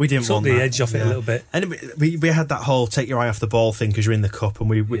of we didn't took want the that. edge off it a little bit. And we had that whole take your eye off the ball thing because you're in the cup, and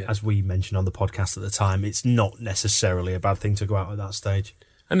we as we mentioned on the podcast at the time, it's not necessarily a bad thing to go out at that stage.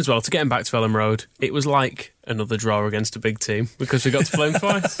 And as well, to get him back to Ellen Road, it was like another draw against a big team because we got to play him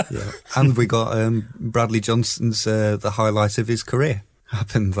twice. Yeah. And we got Bradley Johnson's, the highlight of his career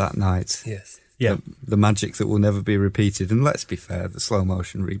happened that night. Yes. Yeah. The magic that will never be repeated. And let's be fair, the slow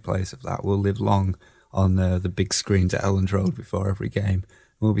motion replays of that will live long on the big screens at Elland Road before every game.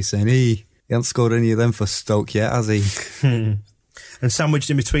 We'll be saying, he hasn't scored any of them for Stoke yet, has he? And sandwiched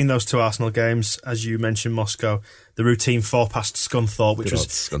in between those 2 Arsenal games, as you mentioned, Moscow, the routine 4 past Scunthorpe, which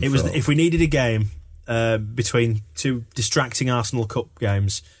was if we needed a game between 2 distracting Arsenal Cup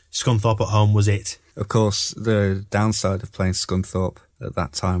games, Scunthorpe at home was it. Of course, the downside of playing Scunthorpe at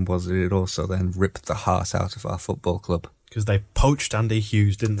that time was that it also then ripped the heart out of our football club. Because they poached Andy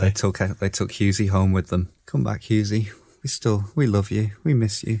Hughes, didn't they? They took Hughesy home with them. Come back, Hughesy. We love you. We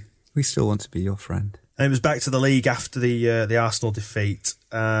miss you. We still want to be your friend. And it was back to the league after the Arsenal defeat.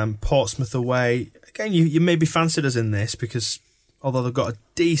 Portsmouth away. Again, you maybe fancied us in this because although they've got a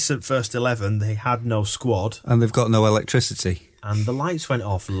decent first 11, they had no squad. And they've got no electricity. And the lights went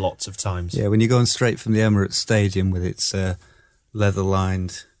off lots of times. Yeah, when you're going straight from the Emirates Stadium with its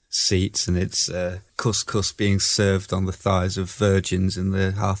leather-lined seats and its couscous being served on the thighs of virgins in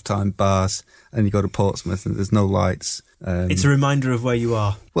the half-time bars, and you go to Portsmouth and there's no lights. It's a reminder of where you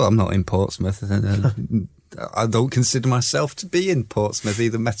are. Well, I'm not in Portsmouth, and I don't consider myself to be in Portsmouth,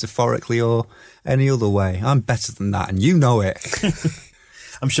 either metaphorically or any other way. I'm better than that, and you know it.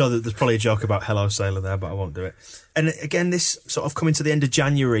 I'm sure that there's probably a joke about Hello Sailor there, but I won't do it. And again, this sort of coming to the end of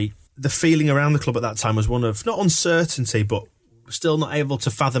January, the feeling around the club at that time was one of, not uncertainty, but still not able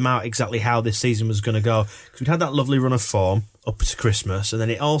to fathom out exactly how this season was going to go. Because we'd had that lovely run of form up to Christmas, and then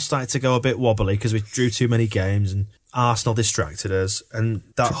it all started to go a bit wobbly because we drew too many games and Arsenal distracted us. And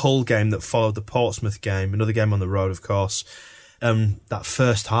that Hull game that followed the Portsmouth game, another game on the road, of course, that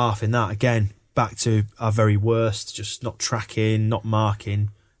first half in that, again, back to our very worst, just not tracking, not marking.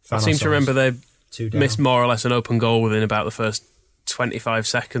 I seem to remember they missed more or less an open goal within about the first 25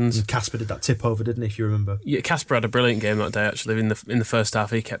 seconds. And Casper did that tip over, didn't he, if you remember? Yeah, Casper had a brilliant game that day, actually. In the first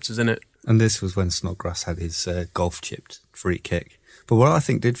half, he kept us in it. And this was when Snodgrass had his golf-chipped free kick. But what I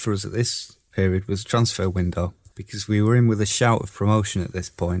think did for us at this period was transfer window, because we were in with a shout of promotion at this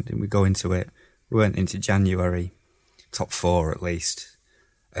point, and we go into it. We went into January, top 4 at least.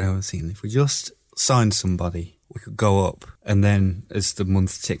 And I was thinking, if we just signed somebody, we could go up. And then as the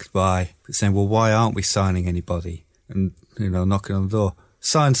month ticked by, saying, well, why aren't we signing anybody? And, knocking on the door,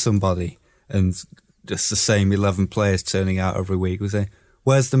 sign somebody. And just the same 11 players turning out every week. We say,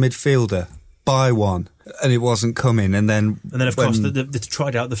 where's the midfielder? Buy one. And it wasn't coming. And then of course, they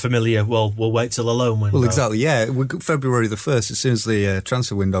tried out the familiar, well, we'll wait till the loan window. Well, exactly, yeah. February the 1st, as soon as the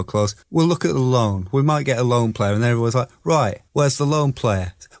transfer window closed, we'll look at the loan. We might get a loan player. And everyone's like, right, where's the loan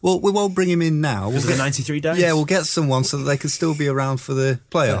player? Well, we won't bring him in now. Because of the 93 days? Yeah, we'll get someone so that they can still be around for the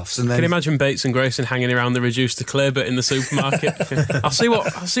playoffs. And then, can you imagine Bates and Grayson hanging around the reduced to clear bit in the supermarket? I'll see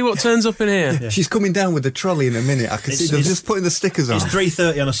what turns up in here. Yeah. She's coming down with the trolley in a minute. I can see them just putting the stickers on. It's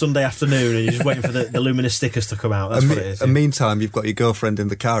 3:30 on a Sunday afternoon and you're just waiting for the luminous stickers to come out. That's what it is. And meantime, you've got your girlfriend in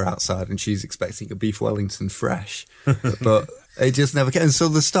the car outside and she's expecting a beef Wellington fresh. But it just never came. And so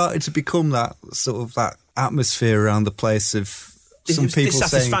there started to become that sort of that atmosphere around the place of some people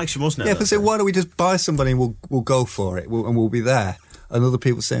dissatisfaction, saying, wasn't it? Yeah, but saying, why don't we just buy somebody and we'll go for it and we'll be there. And other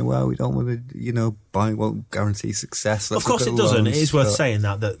people saying, well, we don't want to, buying won't guarantee success. Of course it doesn't. It is worth saying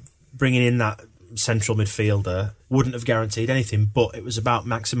that bringing in that central midfielder wouldn't have guaranteed anything, but it was about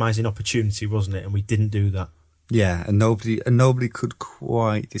maximising opportunity, wasn't it? And we didn't do that. Yeah, and nobody could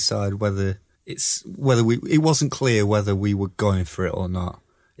quite decide it wasn't clear whether we were going for it or not.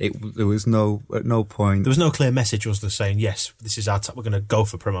 There was at no point. There was no clear message, was there, saying, yes, this is our we're going to go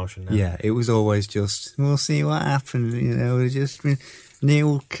for promotion now. Yeah, it was always just, we'll see what happens, just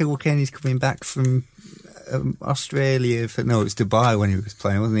Neil Kilkenny's coming back from Australia. It's Dubai when he was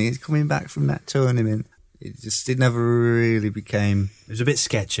playing, wasn't he? He's coming back from that tournament. It never really became. It was a bit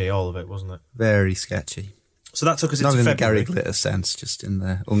sketchy, all of it, wasn't it? Very sketchy. So that took us not into in February. the Gary Glitter sense, just in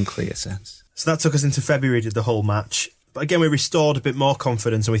the unclear sense. So that took us into February, did the whole match. But again, we restored a bit more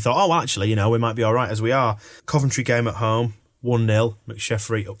confidence and we thought, actually, we might be all right as we are. Coventry game at home, 1-0,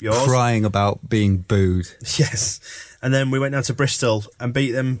 McSheffrey up yours. Crying about being booed. Yes. And then we went down to Bristol and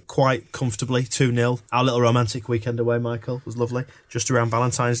beat them quite comfortably, 2-0. Our little romantic weekend away, Michael, was lovely. Just around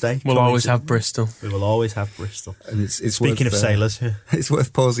Valentine's Day. We'll always have Bristol. We will always have Bristol. And it's Speaking of sailors. It's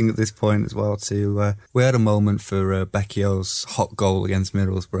worth pausing at this point as well to... we had a moment for Becchio's hot goal against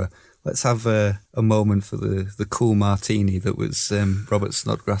Middlesbrough. Let's have a moment for the cool martini that was Robert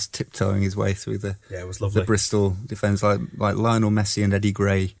Snodgrass tiptoeing his way through the Bristol defence, like Lionel Messi and Eddie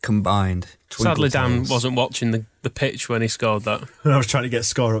Gray combined. Sadly, Dan wasn't watching the pitch when he scored that. I was trying to get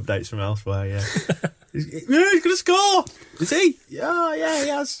score updates from elsewhere, yeah. He's going to score! Is he? Yeah, he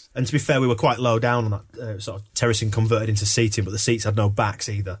has. And to be fair, we were quite low down on that sort of terracing converted into seating, but the seats had no backs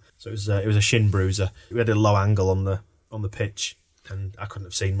either. So it was a shin bruiser. We had a low angle on the pitch. And I couldn't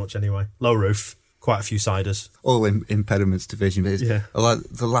have seen much anyway. Low roof, quite a few siders. All impediments division. But I like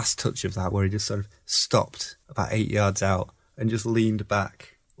the last touch of that where he just sort of stopped about 8 yards out and just leaned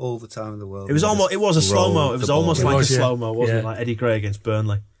back all the time in the world. It was a slow-mo. It was almost like a slow-mo, wasn't it? Like Eddie Gray against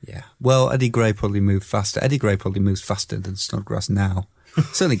Burnley. Yeah. Well, Eddie Gray probably moved faster. Eddie Gray probably moves faster than Snodgrass now.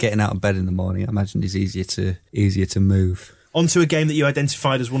 Certainly getting out of bed in the morning, I imagine, is easier to move. On to a game that you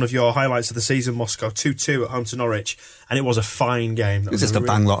identified as one of your highlights of the season, Moscow, 2-2 at home to Norwich, and it was a fine game. It was just a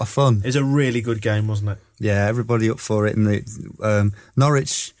bang lot of fun. It was a really good game, wasn't it? Yeah, everybody up for it. And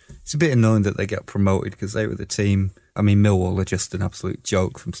Norwich, it's a bit annoying that they get promoted because they were the team I mean, Millwall are just an absolute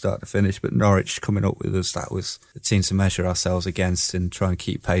joke from start to finish, but Norwich coming up with us, that was a team to measure ourselves against and try and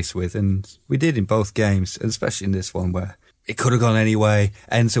keep pace with. And we did in both games, and especially in this one where it could have gone any way,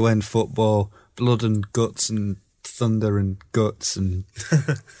 end-to-end football, blood and guts and thunder and guts and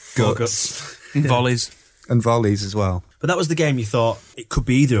guts. Volleys. And volleys as well. But that was the game you thought, it could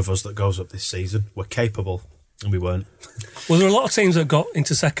be either of us that goes up this season. We're capable, and we weren't. Well, there were a lot of teams that got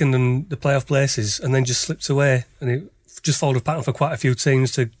into second and the playoff places and then just slipped away, and it just followed a pattern for quite a few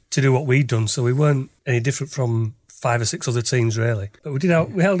teams to do what we'd done, so we weren't any different from 5 or 6 other teams, really. But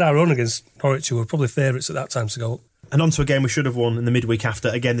we held our own against Norwich, who were probably favourites at that time to go up. And on to a game we should have won in the midweek after.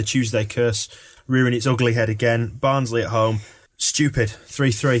 Again, the Tuesday curse rearing its ugly head again. Barnsley at home. Stupid.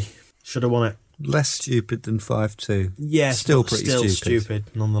 3-3. Should have won it. Less stupid than 5-2. Yeah, still pretty stupid,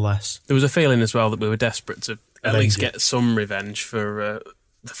 nonetheless. There was a feeling as well that we were desperate to at Avenge least it. get some revenge for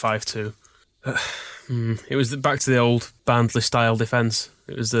the 5-2. It was back to the old Barnsley-style defence.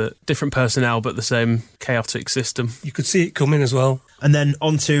 It was the different personnel but the same chaotic system. You could see it coming as well. And then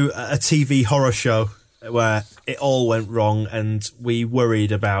on to a TV horror show where it all went wrong and we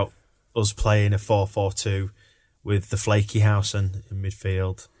worried about us playing a 4-4-2 with the flaky Howson in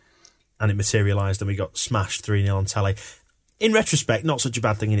midfield. And it materialised and we got smashed 3-0 on telly. In retrospect, not such a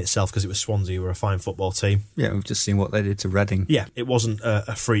bad thing in itself because it was Swansea, who were a fine football team. Yeah, we've just seen what they did to Reading. Yeah, it wasn't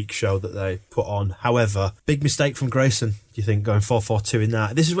a freak show that they put on. However, big mistake from Grayson, do you think, going 4-4-2 in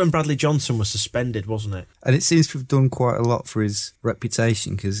that? This is when Bradley Johnson was suspended, wasn't it? And it seems to have done quite a lot for his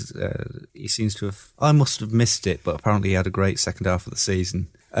reputation because he seems to have... I must have missed it, but apparently he had a great second half of the season.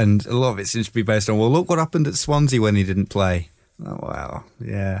 And a lot of it seems to be based on, well, look what happened at Swansea when he didn't play. Oh, wow.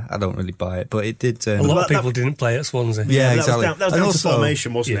 Yeah, I don't really buy it, but it did... a lot of people didn't play at Swansea. Yeah, exactly. That was down to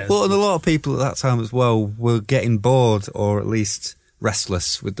formation, wasn't it? Well, and a lot of people at that time as well were getting bored or at least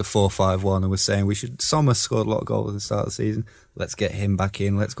restless with the 4-5-1 and were saying Sommer scored a lot of goals at the start of the season. Let's get him back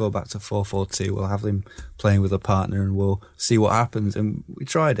in. Let's go back to 4-4-2. We'll have him playing with a partner and we'll see what happens. And we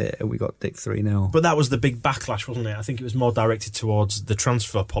tried it and we got dicked 3-0. But that was the big backlash, wasn't it? I think it was more directed towards the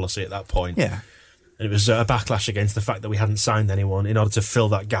transfer policy at that point. Yeah. And it was a backlash against the fact that we hadn't signed anyone in order to fill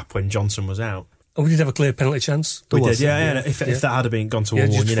that gap when Johnson was out. And we did have a clear penalty chance. We did, yeah. If that had been gone to 1-1,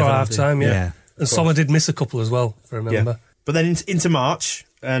 just you for never half time, yeah. And Sommer did miss a couple as well, if I remember. Yeah. But then into March,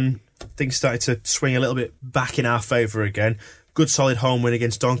 and things started to swing a little bit back in our favour again. Good solid home win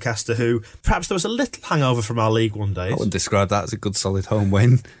against Doncaster, who perhaps there was a little hangover from our League One days. I wouldn't describe that as a good solid home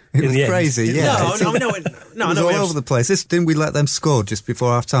win. It was crazy, yeah. It was all over the place. Didn't we let them score just before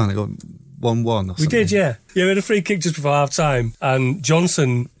half time? They got 1-1 or something. We did, yeah. Yeah, we had a free kick just before half time, and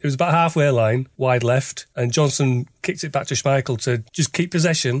Johnson, it was about halfway line, wide left, and Johnson kicked it back to Schmeichel to just keep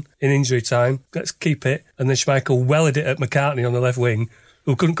possession in injury time. Let's keep it. And then Schmeichel wellied it at McCartney on the left wing,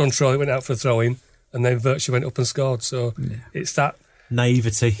 who couldn't control it, went out for a throw-in, and then virtually went up and scored. So it's that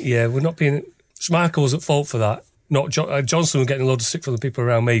naivety. Yeah, we're not being... Schmeichel was at fault for that. Not Johnson was getting a load of stick from the people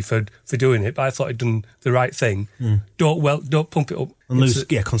around me for doing it, but I thought he'd done the right thing. Don't pump it up and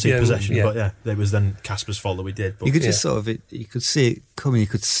concede possession. Yeah. But it was then Casper's fault that we did. But you could just you could see it coming. You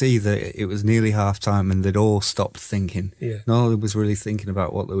could see that it was nearly half time and they'd all stopped thinking. Yeah. No one was really thinking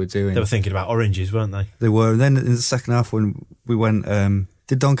about what they were doing. They were thinking about oranges, weren't they? They were. And then in the second half, when we went.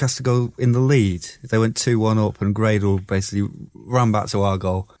 Did Doncaster go in the lead? They went 2-1 up and Gradle basically ran back to our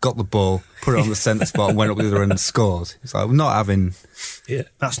goal, got the ball, put it on the centre spot and went up the other end and scored. It's like, we're not having... Yeah,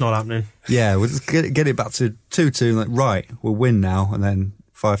 that's not happening. Yeah, we'll just get it back to 2-2 and like, right, we'll win now. And then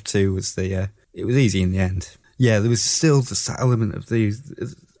 5-2 was it was easy in the end. Yeah, there was still this element of these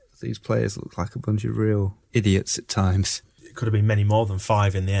players looked like a bunch of real idiots at times. It could have been many more than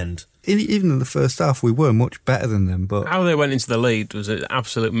 5 in the end. Even in the first half, we were much better than them. But how they went into the lead was an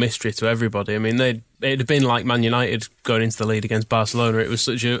absolute mystery to everybody. I mean, it'd have been like Man United going into the lead against Barcelona. It was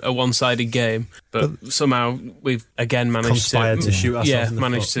such a one-sided game, but somehow we've again managed to shoot ourselves in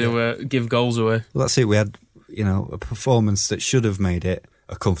the foot. Give goals away. Well, that's it. We had a performance that should have made it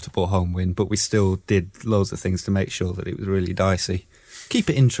a comfortable home win, but we still did loads of things to make sure that it was really dicey.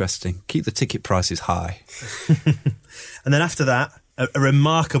 Keep it interesting. Keep the ticket prices high. And then after that, a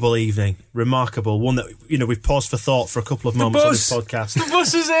remarkable evening. Remarkable. One that, we've paused for thought for a couple of moments on this podcast. The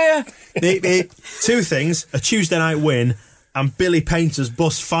bus is here! Beep, beep. 2 things, a Tuesday night win, and Billy Painter's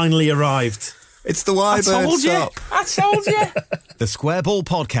bus finally arrived. It's the Wyburn stop. I told you! The Square Ball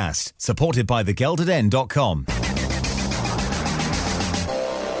Podcast, supported by thegeldeden.com.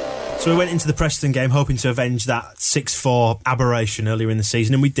 So we went into the Preston game hoping to avenge that 6-4 aberration earlier in the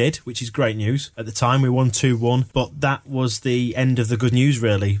season, and we did, which is great news. At the time, we won 2-1, but that was the end of the good news,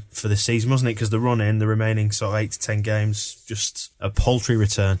 really, for this season, wasn't it? Because the run-in, the remaining sort of 8 to 10 games, just a paltry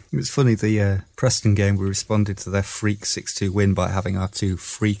return. It was funny, the Preston game, we responded to their freak 6-2 win by having our 2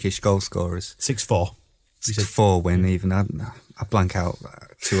 freakish goal scorers. 6-4. 6-4 win, even. I blank out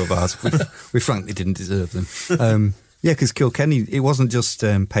 2 of ours. We frankly didn't deserve them. Yeah, because Kilkenny, it wasn't just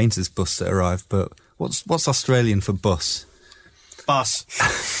Painter's bus that arrived, but what's Australian for bus?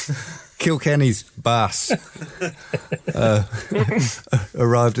 Bus. Kilkenny's bus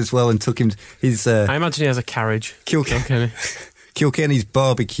arrived as well and took him. I imagine he has a carriage. Kilkenny's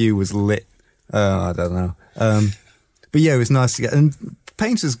barbecue was lit. I don't know. But yeah, it was nice to get. And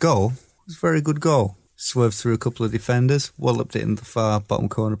Painter's goal was a very good goal. Swerved through a couple of defenders, walloped it in the far bottom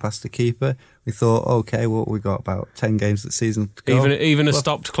corner past the keeper. We thought, okay, well, we got about 10 games of the season to go. Even a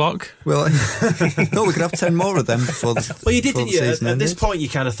stopped clock? Well, no, we could have 10 more of them before the Well, you did, before didn't the you? season At ended. this point, you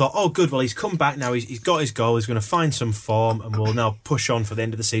kind of thought, oh, good, well, he's come back now, he's got his goal, he's going to find some form, and we'll now push on for the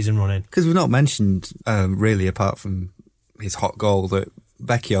end of the season running. Because we've not mentioned, really, apart from his hot goal, that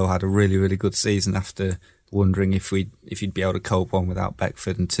Vecchio had a really, really good season after wondering if he'd be able to cope, 1, without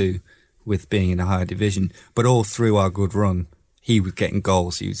Beckford, and 2, with being in a higher division. But all through our good run, he was getting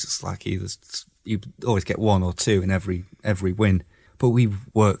goals. He was just like you'd always get 1 or 2 in every win. But we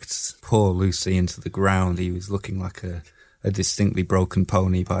worked poor Lucy into the ground. He was looking like a distinctly broken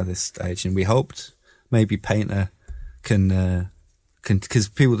pony by this stage, and we hoped maybe Painter can because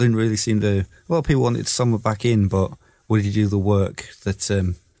people didn't really seem to. Well, people wanted Sommer back in, but would he do the work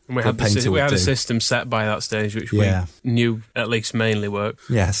that? We had a system set by that stage, which we knew at least mainly worked.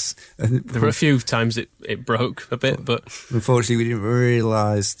 Yes. There were a few times it broke a bit, but unfortunately we didn't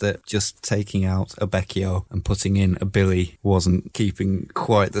realise that just taking out a Becchio and putting in a Billy wasn't keeping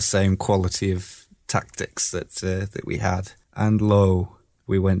quite the same quality of tactics that we had. And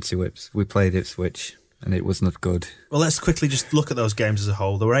we played Ipswich, and it was not good. Well, let's quickly just look at those games as a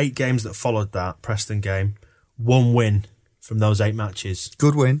whole. There were 8 games that followed that Preston game. 1 win from those 8 matches.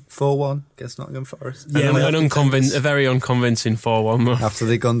 Good win, 4-1 against Nottingham Forest. Yeah, a very unconvincing 4-1. After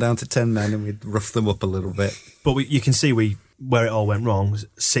they'd gone down to 10 men and we'd roughed them up a little bit. But you can see where it all went wrong.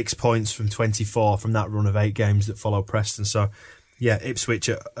 6 points from 24 from that run of 8 games that followed Preston. So, yeah, Ipswich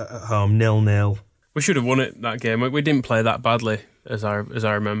at home, 0-0. We should have won it that game. We didn't play that badly, as I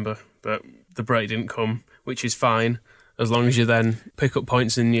remember. But the break didn't come, which is fine, as long as you then pick up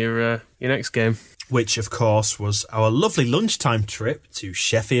points in your next game. Which, of course, was our lovely lunchtime trip to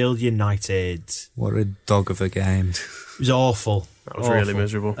Sheffield United. What a dog of a game. It was awful. That was really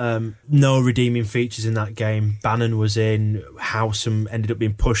miserable. No redeeming features in that game. Bannon was in. Howsam ended up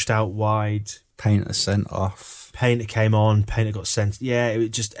being pushed out wide. Painter sent off. Painter came on. Painter got sent. Yeah, it was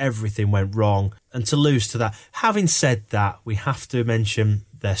just everything went wrong. And to lose to that. Having said that, we have to mention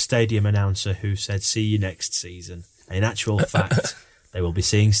their stadium announcer who said, "See you next season." In actual fact, they will be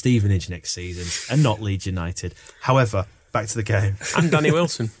seeing Stevenage next season and not Leeds United. However, back to the game. And Danny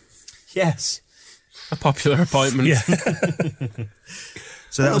Wilson. Yes. A popular appointment. Yeah.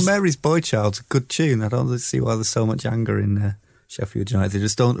 So that was Mary's Boy Child's a good tune. I don't see why there's so much anger in Sheffield United. They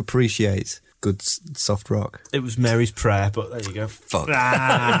just don't appreciate good soft rock. It was Mary's Prayer, but there you go. Fuck.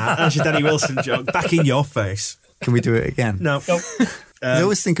 That's your Danny Wilson joke. Back in your face. Can we do it again? No. I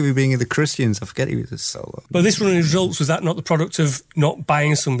always think of you being in the Christians. I forget he was a solo. But this running results, was that not the product of not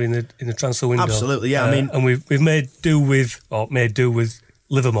buying somebody in the transfer window? Absolutely, yeah. And we've made do with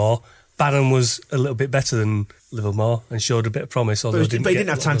Livermore. Bannon was a little bit better than Livermore and showed a bit of promise. But he didn't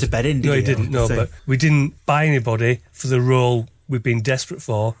have time to bed in, did he? No, he didn't. No, but we didn't buy anybody for the role we've been desperate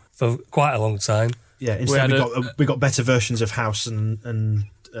for quite a long time. Yeah, instead we got better versions of House and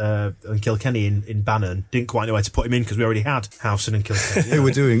Kilkenny in Bannon. Didn't quite know where to put him in because we already had Howson and Kilkenny. Who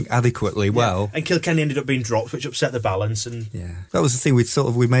were doing adequately well. And Kilkenny ended up being dropped, which upset the balance. And that was the thing.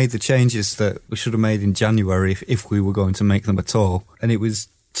 We made the changes that we should have made in January if we were going to make them at all. And it was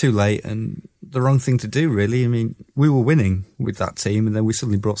too late and the wrong thing to do, really. I mean, we were winning with that team and then we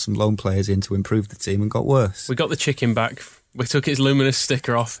suddenly brought some loan players in to improve the team and got worse. We got the chicken back. We took its luminous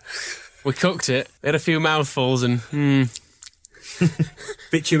sticker off. We cooked it. We had a few mouthfuls and...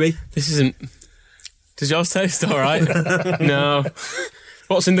 Bit chewy. This isn't... Does yours taste all right? No.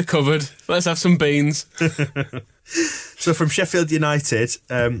 What's in the cupboard? Let's have some beans. So from Sheffield United,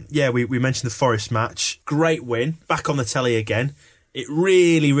 we mentioned the Forest match. Great win. Back on the telly again. It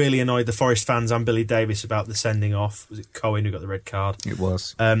really, really annoyed the Forest fans and Billy Davies about the sending off. Was it Cohen who got the red card? It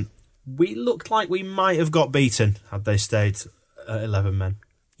was. We looked like we might have got beaten had they stayed at 11 men.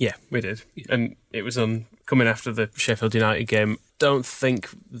 Yeah, we did. And it was coming after the Sheffield United game. Don't think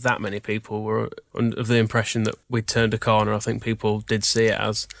that many people were of the impression that we'd turned a corner. I think people did see it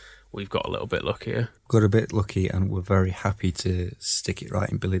as we've got a little bit luckier. Got a bit lucky, and we're very happy to stick it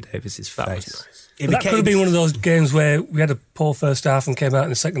right in Billy Davis's face. That was nice. That could have been one of those games where we had a poor first half and came out in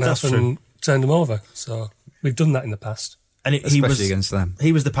the second half and turned them over. So we've done that in the past. And he was against them.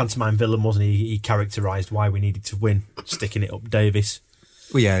 He was the pantomime villain, wasn't he? He characterised why we needed to win, sticking it up Davis.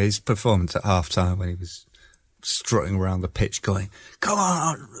 Well, yeah, his performance at half-time when he was strutting around the pitch going, "Come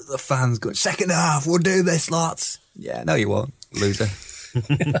on," the fans going, "Second half, we'll do this, lots." Yeah, no you won't, loser.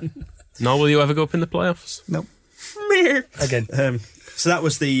 Nor will you ever go up in the playoffs. Nope. Again. So that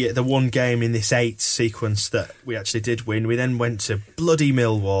was the one game in this 8 sequence that we actually did win. We then went to bloody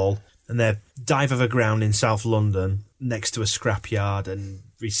Millwall and their dive of a ground in South London next to a scrapyard and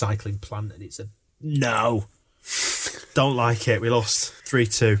recycling plant, and it's a no. Don't like it. We lost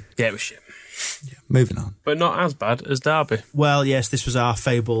 3-2. Yeah, it was shit. Yeah, moving on. But not as bad as Derby. Well, yes, this was our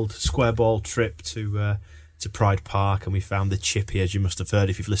fabled square ball trip to Pride Park, and we found the chippy, as you must have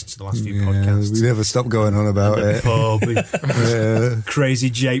heard if you've listened to the last few podcasts. We never stopped going on about it. Pub, crazy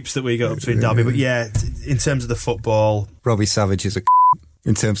japes that we got up to in Derby. But yeah, in terms of the football, Robbie Savage is a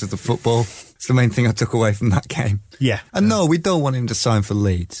in terms of the football. It's the main thing I took away from that game. Yeah. And no, we don't want him to sign for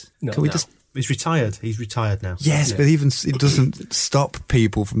Leeds. No, Can we just... He's retired. He's retired now. Yes, but even it doesn't stop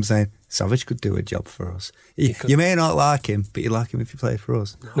people from saying Savage could do a job for us. You may not like him, but you like him if he played for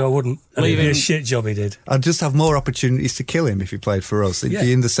us. No, I wouldn't. It'd be a shit job he did. I'd just have more opportunities to kill him if he played for us. He'd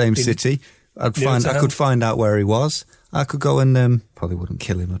be in the same city. I could find out where he was. I could go and probably wouldn't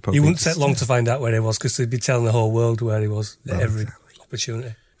kill him. You wouldn't take long to find out where he was because they'd be telling the whole world where he was at every opportunity.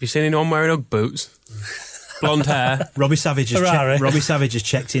 Have you seen anyone wearing Ugg boots? Blonde hair. Robbie Savage has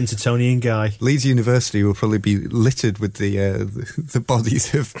checked into Tony and Guy. Leeds University will probably be littered with the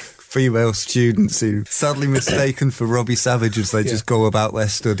bodies of female students who sadly mistaken for Robbie Savage as they just go about their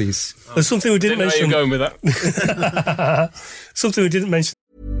studies. There's something we didn't mention. Know you're going with that. Something we didn't mention.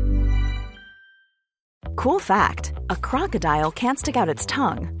 Cool fact, a crocodile can't stick out its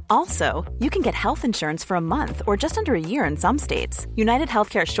tongue. Also, you can get health insurance for a month or just under a year in some states. United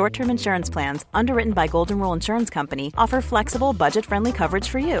Healthcare short-term insurance plans, underwritten by Golden Rule Insurance Company, offer flexible, budget-friendly coverage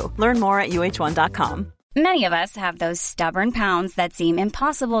for you. Learn more at uh1.com. Many of us have those stubborn pounds that seem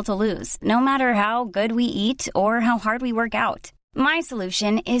impossible to lose, no matter how good we eat or how hard we work out. My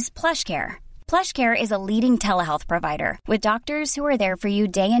solution is PlushCare. PlushCare is a leading telehealth provider with doctors who are there for you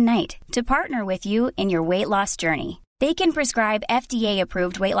day and night to partner with you in your weight loss journey. They can prescribe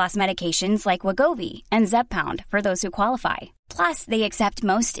FDA-approved weight loss medications like Wegovy and Zepbound for those who qualify. Plus, they accept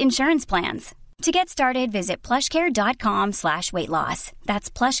most insurance plans. To get started, visit plushcare.com/weightloss. That's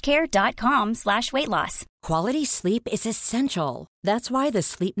plushcare.com/weightloss. Quality sleep is essential. That's why the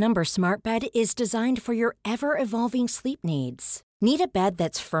Sleep Number Smart Bed is designed for your ever-evolving sleep needs. Need a bed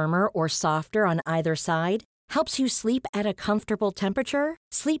that's firmer or softer on either side? Helps you sleep at a comfortable temperature?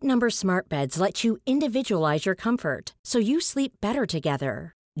 Sleep Number Smart Beds let you individualize your comfort, so you sleep better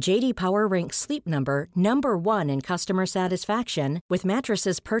together. J.D. Power ranks Sleep Number #1 in customer satisfaction with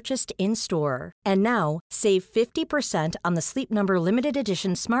mattresses purchased in-store. And now, save 50% on the Sleep Number Limited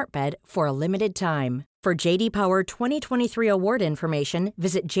Edition Smart Bed for a limited time. For J.D. Power 2023 award information,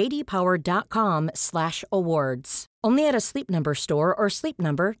 visit jdpower.com/awards. Only at a Sleep Number store or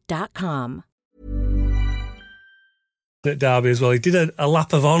sleepnumber.com. At Derby as well, he did a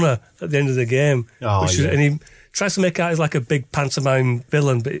lap of honour at the end of the game. And he tries to make out as like a big pantomime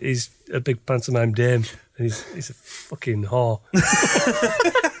villain, but he's a big pantomime dame. And he's a fucking whore.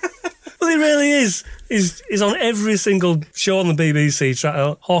 Well, he really is. He's on every single show on the BBC trying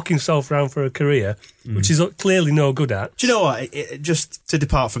to hawk himself around for a career, which he's clearly no good at. Do you know what? Just to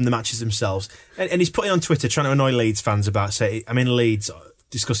depart from the matches themselves, and he's putting on Twitter trying to annoy Leeds fans about, say, I'm in Leeds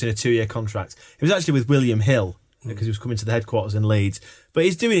discussing a 2-year contract. It was actually with William Hill, because he was coming to the headquarters in Leeds. But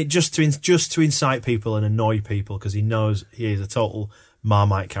he's doing it just to incite people and annoy people because he knows he is a total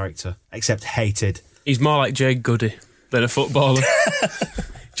Marmite character, except hated. He's more like Jay Goody than a footballer.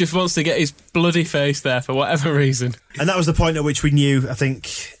 Just wants to get his bloody face there for whatever reason. And that was the point at which we knew, I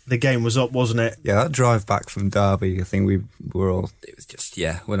think, the game was up, wasn't it? Yeah, that drive back from Derby, I think we were all... It was just,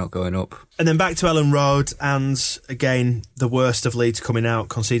 we're not going up. And then back to Ellen Road, and again, the worst of Leeds coming out,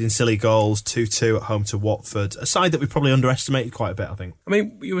 conceding silly goals, 2-2 at home to Watford. A side that we probably underestimated quite a bit, I think. I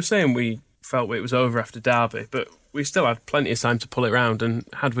mean, you were saying we felt it was over after Derby, but we still had plenty of time to pull it round, and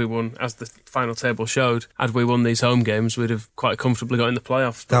had we won, as the final table showed, had we won these home games, we'd have quite comfortably got in the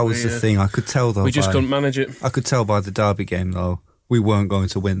playoffs. That was the thing. I could tell, though. We just couldn't manage it. I could tell by the Derby game, though, we weren't going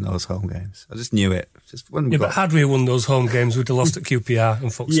to win those home games. I just knew it. But had we won those home games, we'd have lost at QPR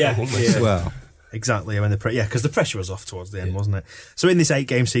and fucked up, wouldn't we? Yeah. Well, exactly. Because the pressure was off towards the end, wasn't it? So in this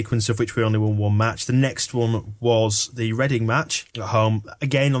 8-game sequence, of which we only won one match, the next one was the Reading match at home,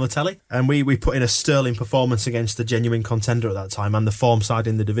 again on the telly. And we put in a sterling performance against the genuine contender at that time and the form side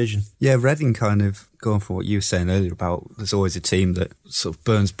in the division. Yeah, Reading kind of, going from what you were saying earlier about there's always a team that sort of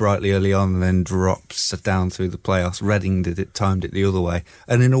burns brightly early on and then drops down through the playoffs. Reading timed it the other way.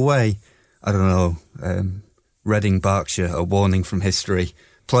 And in a way, I don't know, Reading, Berkshire, a warning from history.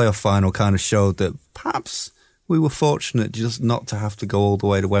 Playoff final kind of showed that perhaps we were fortunate just not to have to go all the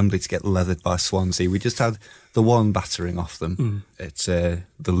way to Wembley to get leathered by Swansea. We just had the one battering off them at the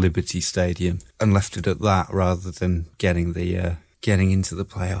Liberty Stadium and left it at that rather than getting into the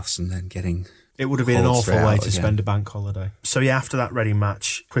playoffs and then getting... It would have been an awful way to spend a bank holiday. So yeah, after that Reading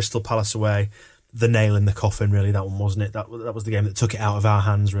match, Crystal Palace away, the nail in the coffin, really, that one, wasn't it? That was the game that took it out of our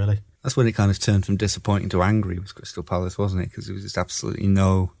hands, really. That's when it kind of turned from disappointing to angry with Crystal Palace, wasn't it? Because there was just absolutely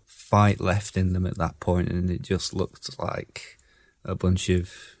no fight left in them at that point, and it just looked like a bunch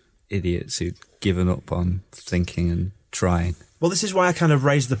of idiots who'd given up on thinking and trying. Well, this is why I kind of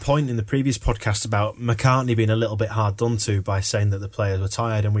raised the point in the previous podcast about McCartney being a little bit hard done to by saying that the players were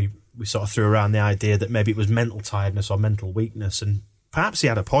tired, and we sort of threw around the idea that maybe it was mental tiredness or mental weakness, and perhaps he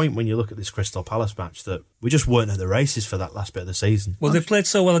had a point when you look at this Crystal Palace match that we just weren't at the races for that last bit of the season. Well, they played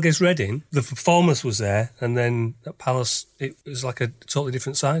so well against Reading, the performance was there, and then at Palace it was like a totally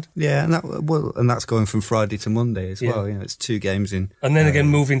different side. Yeah, and that's going from Friday to Monday as well. It's 2 games in. And then again,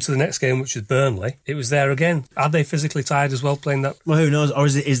 moving to the next game, which is Burnley, it was there again. Are they physically tired as well playing that? Well, who knows? Or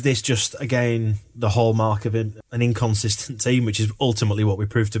is this just, again, the hallmark of an inconsistent team, which is ultimately what we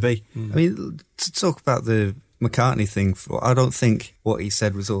proved to be? I mean, to talk about the McCartney thing, I don't think what he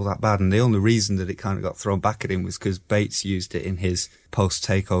said was all that bad, and the only reason that it kind of got thrown back at him was because Bates used it in his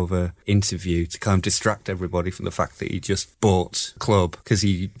post-takeover interview to kind of distract everybody from the fact that he just bought club, because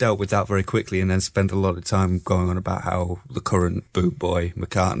he dealt with that very quickly and then spent a lot of time going on about how the current boot boy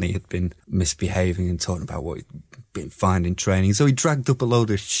McCartney had been misbehaving and talking about what he'd been fined in training. So he dragged up a load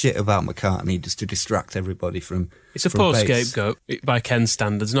of shit about McCartney just to distract everybody from... It's a poor scapegoat by Ken's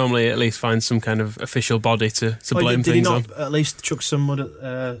standards. Normally, at least find some kind of official body to blame did things he on. not at least chuck some mud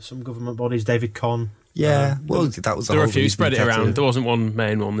at some government bodies? David Conn. Yeah, that was. There were a few. Spread it around. There wasn't one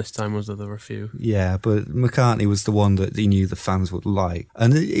main one this time, was there? There were a few. Yeah, but McCartney was the one that he knew the fans would like,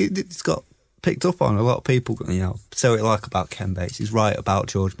 and it's got picked up on. A lot of people, say what you like about Ken Bates. He's right about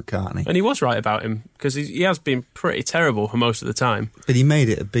George McCartney, and he was right about him because he has been pretty terrible for most of the time. But he made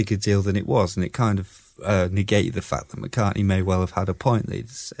it a bigger deal than it was, and it kind of negated the fact that McCartney may well have had a point. That he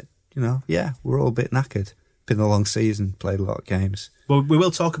just said, we're all a bit knackered. Been a long season, played a lot of games. Well, we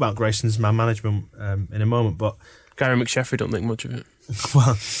will talk about Grayson's man management in a moment, but Gary McSheffrey don't think much of it.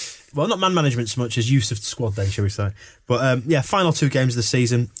 well, not man management so much as use of squad day, shall we say. But final 2 games of the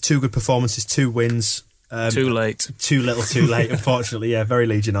season, 2 good performances, 2 wins. Too late. Too little, too late, unfortunately. Yeah, very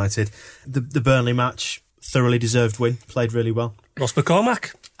Leeds United. The Burnley match, thoroughly deserved win, played really well. Ross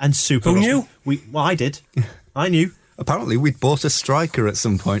McCormack. And super. Who knew? I did. I knew. Apparently we'd bought a striker at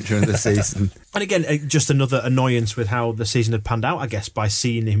some point during the season. And again, just another annoyance with how the season had panned out, I guess, by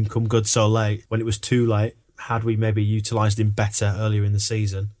seeing him come good so late. When it was too late, had we maybe utilised him better earlier in the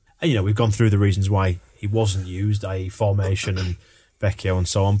season? And, we've gone through the reasons why he wasn't used, i.e. formation and Vecchio and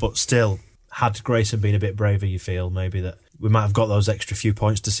so on. But still, had Grayson been a bit braver, you feel, maybe that we might have got those extra few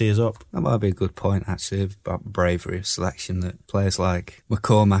points to see us up. That might be a good point, actually, about bravery of selection, that players like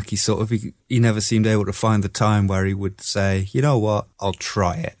McCormack, he never seemed able to find the time where he would say, you know what, I'll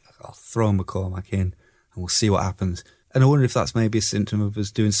try it. I'll throw McCormack in and we'll see what happens. And I wonder if that's maybe a symptom of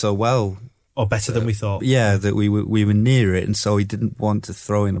us doing so well. Or better than we thought. Yeah, that we were near it, and so he didn't want to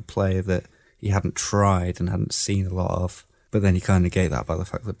throw in a player that he hadn't tried and hadn't seen a lot of. But then he kind of negate that by the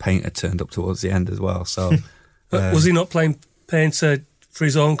fact that Painter turned up towards the end as well, so... But was he not playing Painter for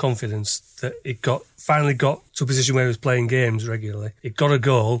his own confidence, that he finally got to a position where he was playing games regularly? He got a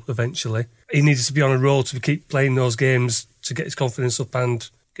goal eventually. He needed to be on a roll to keep playing those games to get his confidence up and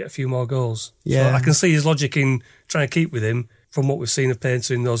get a few more goals. Yeah. So I can see his logic in trying to keep with him. From what we've seen of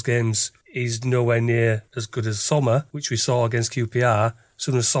Painter in those games, he's nowhere near as good as Sommer, which we saw against QPR. As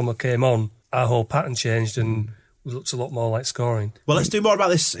soon as Sommer came on, our whole pattern changed and we looked a lot more like scoring. Well, let's do more about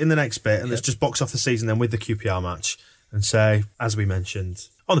this in the next bit, and let's just box off the season then with the QPR match and say, as we mentioned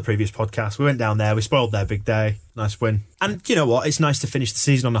on the previous podcast, we went down there, we spoiled their big day, nice win. And you know what, it's nice to finish the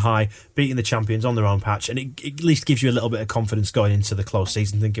season on a high, beating the champions on their own patch, and it at least gives you a little bit of confidence going into the close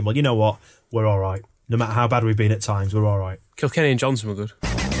season, thinking, well, you know what, we're all right. No matter how bad we've been at times, we're all right. Kilkenny and Johnson were good.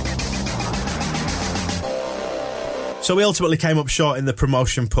 So So we ultimately came up short in the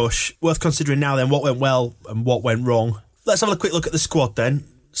promotion push. Worth considering now then what went well and what went wrong. Let's have a quick look at the squad then.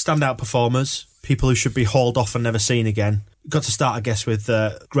 Standout performers, people who should be hauled off and never seen again. Got to start, I guess, with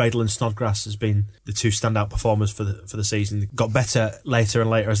Gradle and Snodgrass as being the two standout performers for the season. Got better later and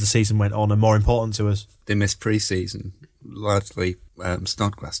later as the season went on and more important to us. They missed pre-season, largely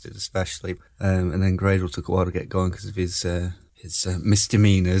Snodgrass did especially, and then Gradle took a while to get going because of his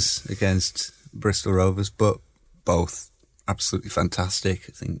misdemeanours against Bristol Rovers, but both absolutely fantastic.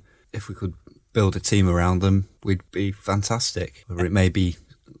 I think if we could build a team around them, we'd be fantastic. Whether it may be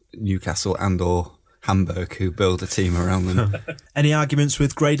Newcastle and or Hamburg who build a team around them. Any arguments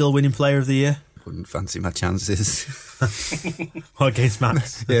with Gradle winning Player of the Year? Wouldn't fancy my chances. What against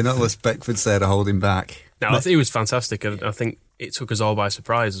Max? Yeah, not unless Beckford's there to hold him back. No, I think he was fantastic, and I think it took us all by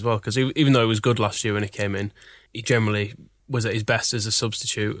surprise as well, because even though he was good last year when he came in, he generally was at his best as a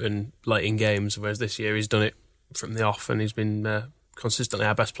substitute and late in games, whereas this year he's done it from the off, and he's been consistently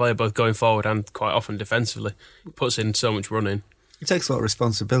our best player, both going forward and quite often defensively. He puts in so much running. He takes a lot of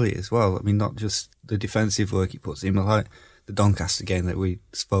responsibility as well. I mean, not just the defensive work he puts in, but like the Doncaster game that we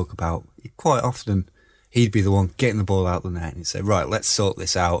spoke about, quite often he'd be the one getting the ball out the net and he'd say, right, let's sort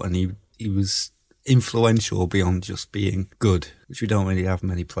this out. And he was influential beyond just being good, which we don't really have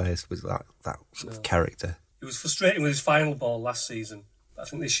many players with that sort of character. It was frustrating with his final ball last season. I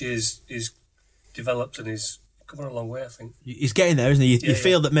think this year's is developed and is coming a long way, I think. He's getting there, isn't he? You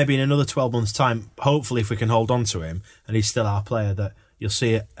feel that maybe in another 12 months' time, hopefully if we can hold on to him and he's still our player, that you'll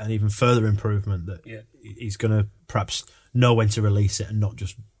see an even further improvement, that he's going to perhaps know when to release it and not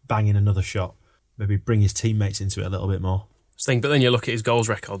just bang in another shot. Maybe bring his teammates into it a little bit more. But then you look at his goals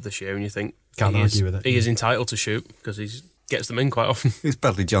record this year and you think Can't argue with it. He is entitled to shoot because he gets them in quite often. It was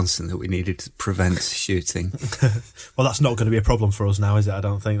Bradley Johnson that we needed to prevent shooting. Well, that's not going to be a problem for us now, is it? I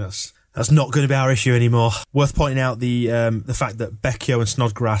don't think that's not going to be our issue anymore. Worth pointing out the fact that Becchio and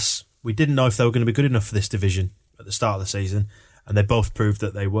Snodgrass, we didn't know if they were going to be good enough for this division at the start of the season, and they both proved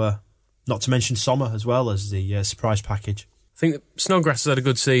that they were. Not to mention Sommer as well as the surprise package. I think that Snodgrass has had a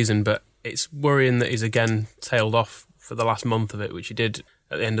good season, but it's worrying that he's again tailed off for the last month of it, which he did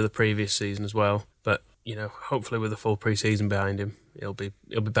at the end of the previous season as well. But hopefully with a full pre-season behind him, he'll be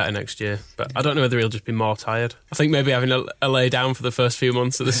better next year. But I don't know whether he'll just be more tired. I think maybe having a lay down for the first few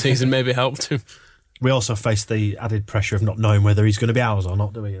months of the season maybe helped him. We also face the added pressure of not knowing whether he's going to be ours or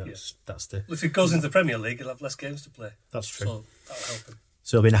not, do we? That's the. Well, if he goes into the Premier League, he'll have less games to play. That's true. So that'll help him.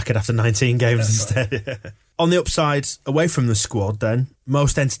 So he'll be knackered after 19 games instead. Right. On the upside, away from the squad then,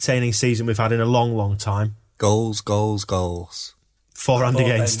 most entertaining season we've had in a long, long time. Goals. For and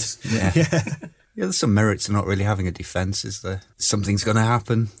against. Yeah. Yeah, there's some merit to not really having a defence, is there? Something's going to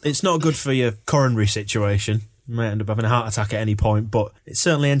happen. It's not good for your coronary situation. You might end up having a heart attack at any point, but it's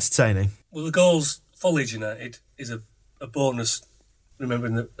certainly entertaining. Well, the goals for Leeds United is a bonus,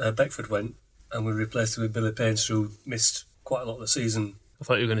 remembering that Beckford went and we replaced him with Billy Paines, who missed quite a lot of the season. I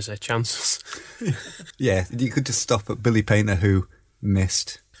thought you were going to say chances. Yeah, you could just stop at Billy Painter, who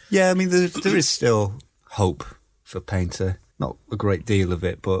missed. Yeah, I mean, there is still hope for Painter. Not a great deal of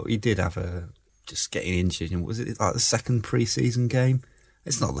it, but he did have just getting injured. And was it like the second pre-season game?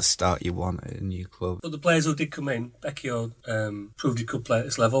 It's not the start you want at a new club. But the players who did come in, Becchio proved he could play at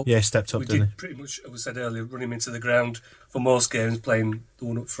this level. Yeah, stepped up, didn't he? Pretty much, as we said earlier, run him into the ground for most games, playing the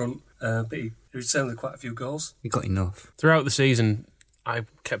one up front. But he returned quite a few goals. He got enough. Throughout the season, I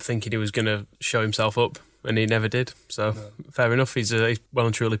kept thinking he was going to show himself up, and he never did. So, fair enough. He's well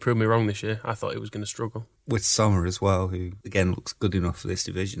and truly proved me wrong this year. I thought he was going to struggle. With Sommer as well, who, again, looks good enough for this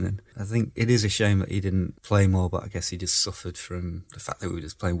division. And I think it is a shame that he didn't play more, but I guess he just suffered from the fact that we were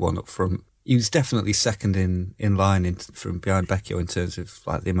just playing one up front. He was definitely second in line from behind Becchio in terms of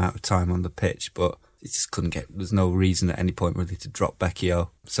like the amount of time on the pitch, but he just couldn't there's no reason at any point really to drop Becchio.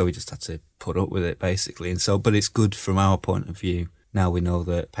 So we just had to put up with it, basically. And so, but it's good from our point of view. Now we know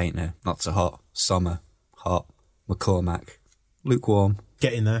that Painter, not so hot. Sommer, hot. McCormack, lukewarm.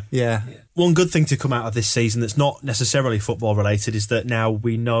 Getting there. Yeah. One good thing to come out of this season that's not necessarily football related is that now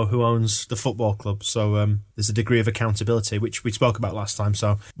we know who owns the football club. So there's a degree of accountability, which we spoke about last time.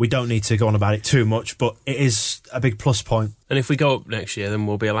 So we don't need to go on about it too much, but it is a big plus point. And if we go up next year, then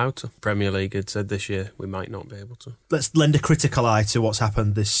we'll be allowed to. Premier League had said this year we might not be able to. Let's lend a critical eye to what's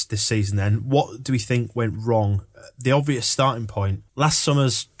happened this season then. What do we think went wrong? The obvious starting point, last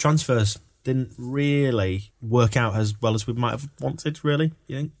summer's transfers didn't really work out as well as we might have wanted, really,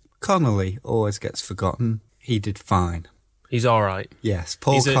 you think? Connolly always gets forgotten. He did fine. He's all right. Yes,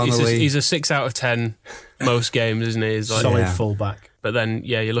 Connolly. He's a 6 out of 10 most games, isn't he? He's like, solid full-back. But then,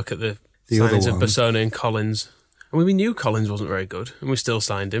 you look at the signings of Bassone and Collins. And we knew Collins wasn't very good, and we still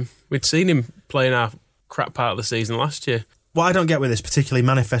signed him. We'd seen him play in our crap part of the season last year. What I don't get with this, particularly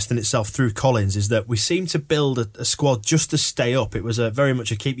manifesting itself through Collins, is that we seem to build a squad just to stay up. It was very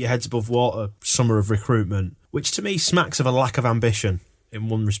much a keep your heads above water summer of recruitment, which to me smacks of a lack of ambition in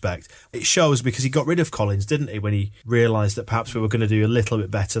one respect. It shows because he got rid of Collins, didn't he, when he realised that perhaps we were going to do a little bit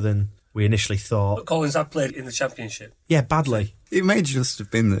better than we initially thought. But Collins had played in the Championship. Yeah, badly. It may just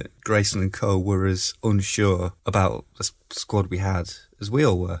have been that Grayson and co were as unsure about the squad we had as we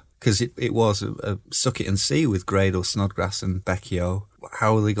all were. Because it was a suck it and see with Gradle, Snodgrass and Becchio.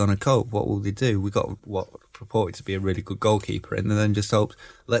 How are they going to cope? What will they do? We got what purported to be a really good goalkeeper in, and then just hoped,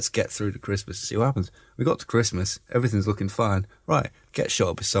 let's get through to Christmas and see what happens. We got to Christmas, everything's looking fine. Right, get shot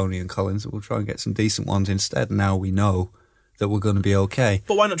up Bissoni and Collins, and we'll try and get some decent ones instead. Now we know that we're going to be okay.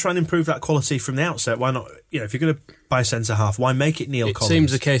 But why not try and improve that quality from the outset? Why not, if you're going to buy centre-half, why make it Neil Collins? It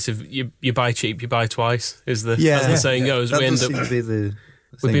seems a case of you buy cheap, you buy twice, as the saying goes. That does seem to be the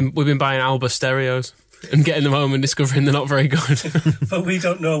We've been buying Alba stereos and getting them home and discovering they're not very good. But we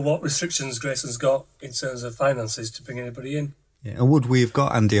don't know what restrictions Grayson's got in terms of finances to bring anybody in. Yeah, and would we have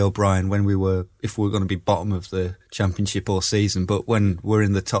got Andy O'Brien if we were going to be bottom of the Championship all season, but when we're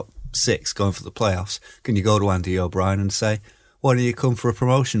in the top 6 going for the playoffs, can you go to Andy O'Brien and say, why don't you come for a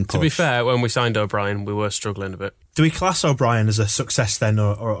promotion push? To be fair, when we signed O'Brien, we were struggling a bit. Do we class O'Brien as a success then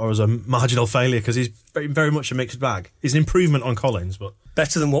or as a marginal failure? Because he's very much a mixed bag. He's an improvement on Collins, but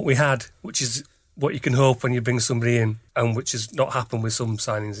better than what we had, which is what you can hope when you bring somebody in, and which has not happened with some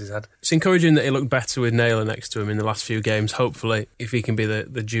signings he's had. It's encouraging that he looked better with Naylor next to him in the last few games. Hopefully, if he can be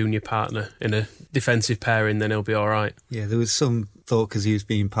the junior partner in a defensive pairing, then he'll be all right. Yeah, there was some thought because he was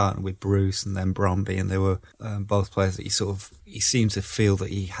being partnered with Bruce and then Bromby, and they were both players that he seemed to feel that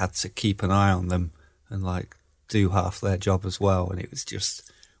he had to keep an eye on them and do half their job as well, and it was just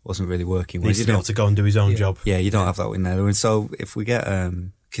wasn't really working. He needs to be able to go and do his own job. Yeah, you don't have that with Naylor, and so if we get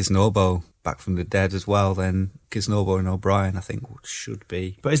Kisnorbo back from the dead as well, then Kisnorbo and O'Brien, I think, should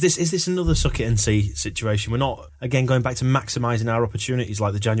be. But is this another suck it and see situation? We're not, again, going back to maximising our opportunities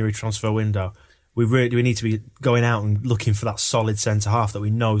like the January transfer window. We need to be going out and looking for that solid centre-half that we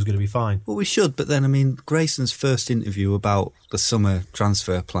know is going to be fine. Well, we should, but then, Grayson's first interview about the summer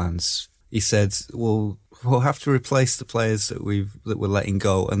transfer plans, he said, well, we'll have to replace the players that we're letting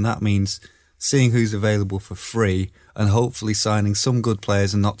go, and that means seeing who's available for free and hopefully signing some good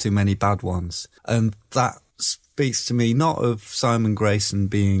players and not too many bad ones. And that speaks to me not of Simon Grayson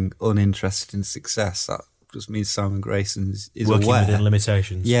being uninterested in success. That just means Simon Grayson is working aware within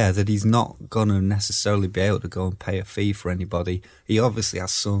limitations. Yeah, that he's not going to necessarily be able to go and pay a fee for anybody. He obviously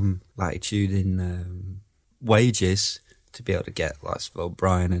has some latitude in wages to be able to get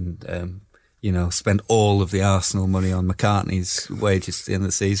O'Brien and spend all of the Arsenal money on McCartney's wages at the end of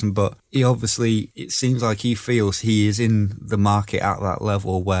the season. But it seems like he feels he is in the market at that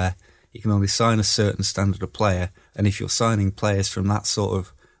level where you can only sign a certain standard of player. And if you're signing players from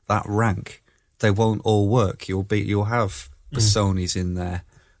that rank, they won't all work. You'll have Bissoni's in there,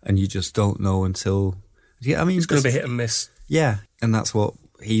 and you just don't know until. Yeah, it's going to be hit and miss. Yeah, and that's what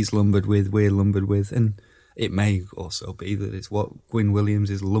he's lumbered with. We're lumbered with, and it may also be that it's what Gwyn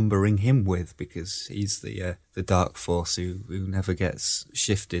Williams is lumbering him with, because he's the dark force who never gets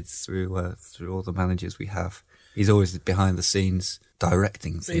shifted through all the managers we have. He's always behind the scenes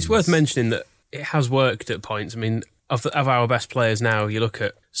directing things. It's worth mentioning that it has worked at points. Of our best players now, you look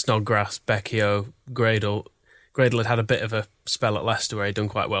at Snodgrass, Becchio, Gradle. Gradle had a bit of a spell at Leicester where he'd done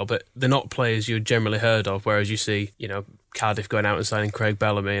quite well, but they're not players you'd generally heard of, whereas you see, Cardiff going out and signing Craig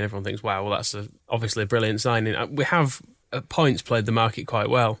Bellamy and everyone thinks, wow, well, that's obviously a brilliant signing. We have, at points, played the market quite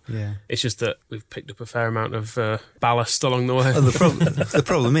well. Yeah. It's just that we've picked up a fair amount of ballast along the way. Well, the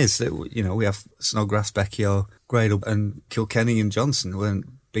problem is that, we have Snodgrass, Becchio, Gradle and Kilkenny and Johnson weren't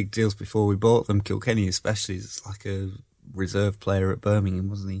big deals before we bought them. Kilkenny especially is like a reserve player at Birmingham,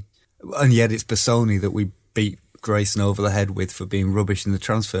 wasn't he? And yet it's Bissoni that we beat Grayson over the head with for being rubbish in the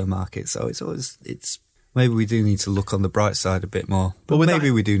transfer market. So it's maybe we do need to look on the bright side a bit more. But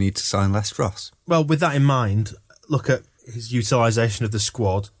maybe we do need to sign Les Ross. Well, with that in mind, look at his utilisation of the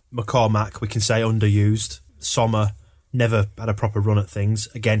squad. McCormack, we can say underused. Sommer never had a proper run at things.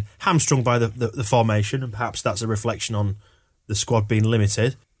 Again, hamstrung by the formation, and perhaps that's a reflection on the squad being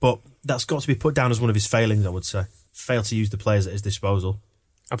limited. But that's got to be put down as one of his failings, I would say. Failed to use the players at his disposal.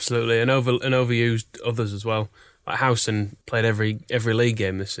 Absolutely, and overused others as well. Like Howson played every league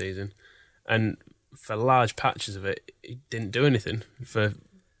game this season, and for large patches of it, he didn't do anything. For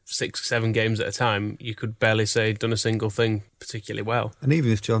 6-7 games at a time, you could barely say he'd done a single thing particularly well. And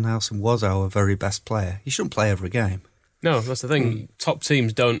even if John Howson was our very best player, he shouldn't play every game. No, that's the thing. Top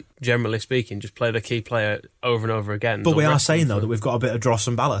teams don't, generally speaking, just play the key player over and over again. But we are saying, though, that we've got a bit of dross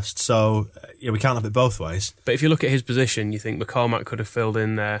and ballast, so we can't have it both ways. But if you look at his position, you think McCormack could have filled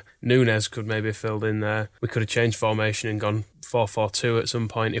in there, Núñez could maybe have filled in there, we could have changed formation and gone 4-4-2 at some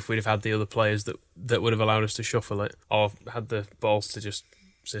point if we'd have had the other players that would have allowed us to shuffle it, or had the balls to just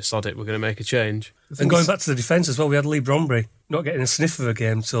say, sod it, we're going to make a change. And going back to the defence as well, we had Lee Bromby not getting a sniff of a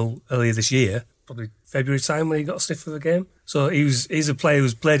game till earlier this year, probably February time when he got a sniff of a game. So he's a player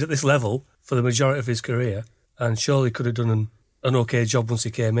who's played at this level for the majority of his career and surely could have done an okay job once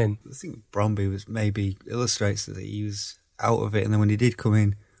he came in. I think Bromby was maybe illustrates that he was out of it, and then when he did come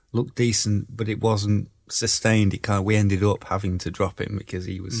in, looked decent, but it wasn't sustained. We ended up having to drop him because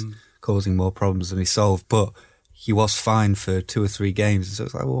he was causing more problems than he solved. But he was fine for 2 or 3 games, and so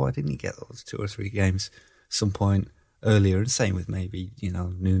it's like, well, why didn't he get those 2 or 3 games some point earlier? And same with maybe,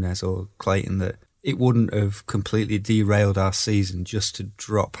 Núñez or Clayton, that it wouldn't have completely derailed our season just to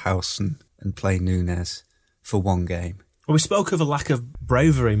drop Howson and play Núñez for 1 game. Well, we spoke of a lack of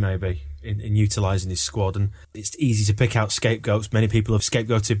bravery maybe in utilising his squad, and it's easy to pick out scapegoats. Many people have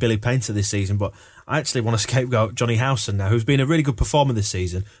scapegoated Billy Painter this season, but I actually want to scapegoat Johnny Howson now, who's been a really good performer this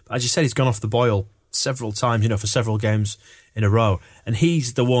season. But as you said, he's gone off the boil several times, for several games in a row. And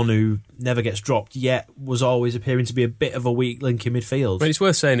he's the one who never gets dropped, yet was always appearing to be a bit of a weak link in midfield. But it's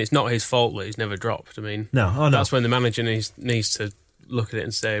worth saying it's not his fault that he's never dropped. I mean, no. That's when the manager needs to look at it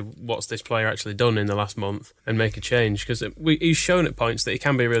and say, what's this player actually done in the last month, and make a change, because he's shown at points that he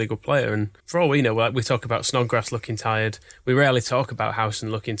can be a really good player. And for all we know, we talk about Snodgrass looking tired. We rarely talk about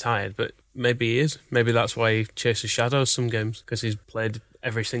Howson looking tired, but maybe he is. Maybe that's why he chases shadows some games, because he's played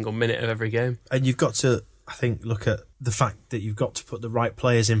every single minute of every game. And you've got to, I think, look at the fact that you've got to put the right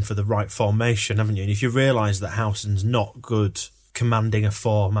players in for the right formation, haven't you? And if you realise that Howson's not good commanding a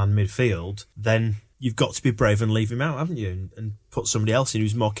 4-man midfield, then you've got to be brave and leave him out, haven't you? And put somebody else in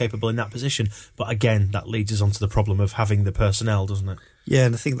who's more capable in that position. But again, that leads us on to the problem of having the personnel, doesn't it? Yeah,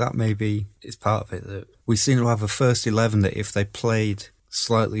 and I think that maybe is part of it, that we seem to have a first 11 that if they played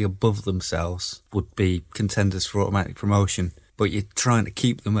slightly above themselves would be contenders for automatic promotion. But you're trying to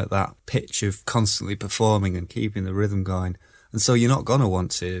keep them at that pitch of constantly performing and keeping the rhythm going. And so you're not going to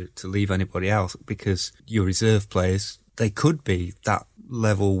want to leave anybody out, because your reserve players, they could be that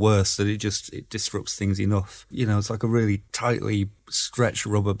level worse that it disrupts things enough. It's like a really tightly stretched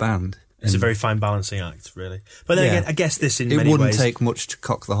rubber band. It's a very fine balancing act, really. But then again, I guess this in many ways... It wouldn't take much to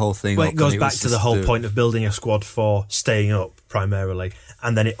cock the whole thing up. It goes back to the whole point of building a squad for staying up, primarily.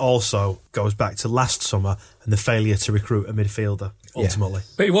 And then it also goes back to last summer and the failure to recruit a midfielder, ultimately.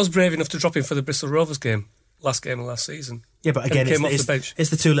 Yeah. But he was brave enough to drop him for the Bristol Rovers game of last season. Yeah, but again, it's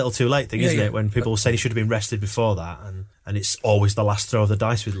the too little too late thing, isn't it? When people say he should have been rested before that, and it's always the last throw of the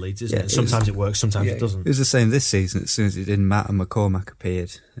dice with Leeds, isn't it? Sometimes it works, sometimes it doesn't. It was the same this season. As soon as it didn't matter, McCormack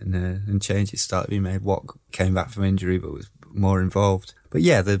appeared and changes started being made. Watt came back from injury but was more involved. But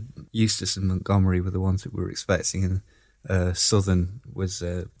yeah, the Eustace and Montgomery were the ones that we were expecting, and Southern was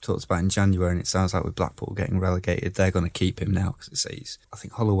talked about in January, and it sounds like with Blackpool getting relegated, they're going to keep him now, because I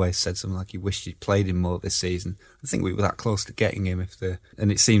think Holloway said something like he wished he'd played him more this season. I think we were that close to getting him,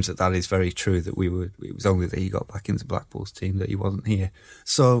 and it seems that is very true, that it was only that he got back into Blackpool's team that he wasn't here.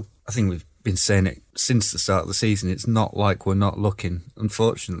 So I think we've been saying it since the start of the season. It's not like we're not looking.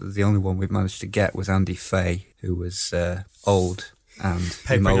 Unfortunately, the only one we've managed to get was Andy Fay, who was old and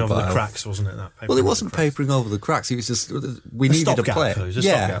papering immobile. over the cracks, wasn't it? Well, it wasn't papering over the cracks. It was just we needed a player.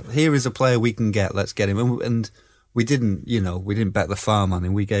 Here is a player we can get. Let's get him. And we didn't bet the farm on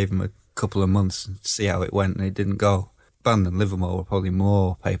him. We gave him a couple of months and see how it went, and it didn't go. Bandon and Livermore were probably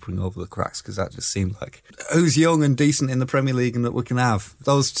more papering over the cracks, because that just seemed like who's young and decent in the Premier League and that we can have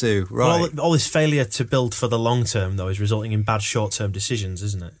those two, right? Well, all this failure to build for the long term, though, is resulting in bad short-term decisions,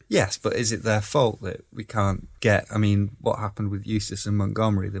 isn't it? Yes, but is it their fault that we can't get? I mean, what happened with Eustace and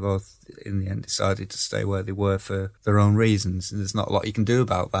Montgomery? They both, in the end, decided to stay where they were for their own reasons, and there's not a lot you can do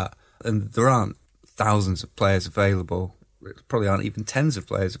about that. And there aren't thousands of players available. Probably aren't even tens of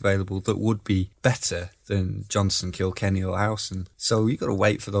players available that would be better than Johnson, Kilkenny or Howson. So you've got to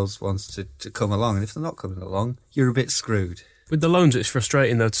wait for those ones to come along. And if they're not coming along, you're a bit screwed. With the loans, it's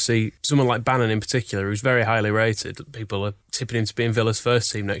frustrating, though, to see someone like Bannon in particular, who's very highly rated. People are tipping him to be in Villa's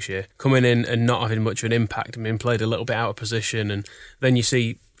first team next year, coming in and not having much of an impact and being played a little bit out of position. And then you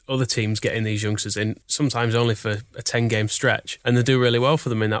see other teams getting these youngsters in, sometimes only for a 10-game stretch, and they do really well for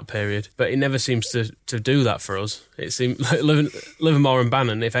them in that period. But it never seems to do that for us. It seems like Livermore and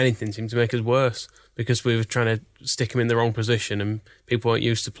Bannon, if anything, seem to make us worse, because we were trying to stick them in the wrong position and people weren't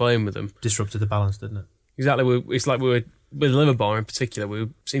used to playing with them. Disrupted the balance, didn't it? Exactly. It's like we were with Liverpool in particular, we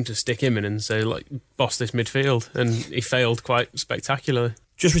seem to stick him in and say, like, boss this midfield, and he failed quite spectacularly.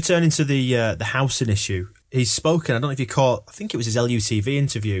 Just returning to the housing issue, he's spoken, I don't know if you caught, I think it was his LUTV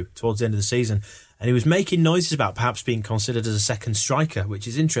interview towards the end of the season, and he was making noises about perhaps being considered as a second striker, which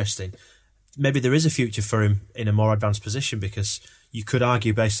is interesting. Maybe there is a future for him in a more advanced position, because you could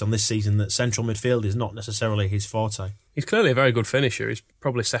argue based on this season that central midfield is not necessarily his forte. He's clearly a very good finisher. He's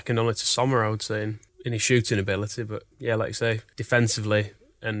probably second only to Sommer, I would say, in his shooting ability. But yeah, like you say, defensively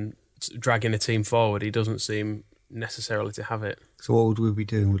and dragging a team forward, he doesn't seem necessarily to have it. So what would we be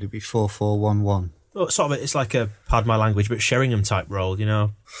doing? Would it be 4-4-1-1? Well, sort of, it's like a, pardon my language, but Sheringham type role, you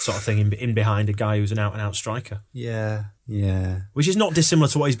know, sort of thing in behind a guy who's an out-and-out striker. Yeah. Which is not dissimilar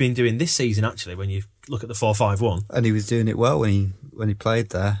to what he's been doing this season, actually, when you look at the 4-5-1. And he was doing it well when he played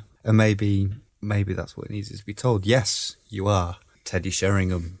there. And maybe that's what it needs to be told. Yes, you are Teddy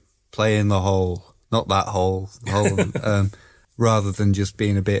Sheringham, playing the hole, not that hole, rather than just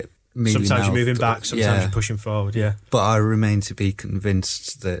being a bit mealy-mouthed. Sometimes you're moving back, sometimes you're pushing forward, yeah. But I remain to be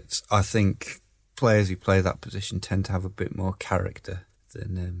convinced that I think players who play that position tend to have a bit more character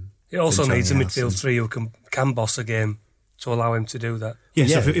than it also needs a midfield three who can boss a game to allow him to do that. Yeah,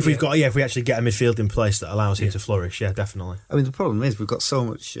 so if we actually get a midfield in place that allows him to flourish, yeah, definitely. I mean, the problem is we've got so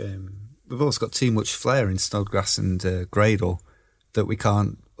much, we've also got too much flair in Snodgrass and Gradle that we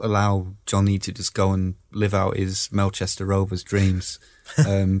can't allow Johnny to just go and live out his Melchester Rovers dreams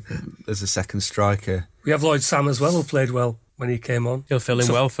as a second striker. We have Lloyd Sam as well, who played well when he came on. He'll fill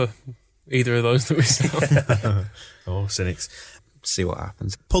in well for either of those that we saw. Oh, cynics. See what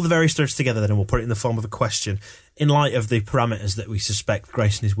happens. Pull the various threads together then, and we'll put it in the form of a question. In light of the parameters that we suspect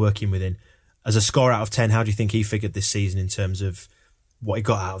Grayson is working within, as a score out of 10, how do you think he figured this season in terms of what he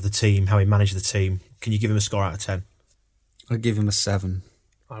got out of the team, how he managed the team? Can you give him a score out of 10? I'd give him a 7.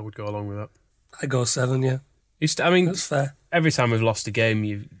 I would go along with that. I'd go 7, yeah. That's fair. Every time we've lost a game,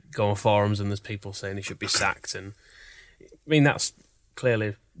 you go on forums and there's people saying he should be sacked. And I mean, that's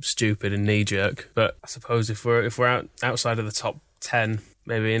clearly stupid and knee-jerk. But I suppose if we're outside of the top 10,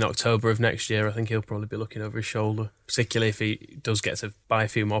 maybe in October of next year, I think he'll probably be looking over his shoulder, particularly if he does get to buy a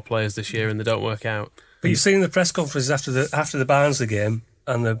few more players this year and they don't work out. But you've seen in the press conferences after the Barnsley game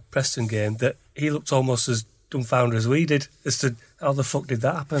and the Preston game that he looked almost as dumbfounded as we did as to how the fuck did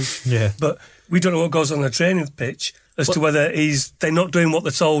that happen. Yeah. But we don't know what goes on the training pitch as to whether they're not doing what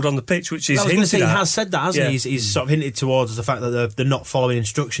they're told on the pitch, which is hinted at. He has said that, hasn't he? He's sort of hinted towards the fact that they're not following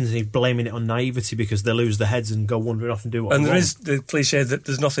instructions, and he's blaming it on naivety because they lose their heads and go wandering off and do what they want. And there is the cliche that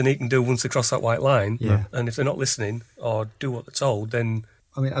there's nothing he can do once they cross that white line. Yeah. And if they're not listening or do what they're told, then...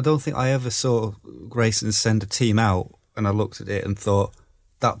 I mean, I don't think I ever saw Grayson send a team out and I looked at it and thought,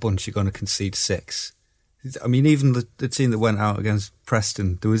 that bunch are going to concede 6. I mean, even the team that went out against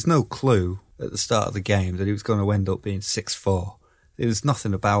Preston, there was no clue at the start of the game that it was going to end up being 6-4. There was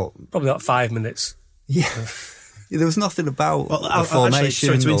nothing about... Probably about 5 minutes. Yeah. There was nothing about the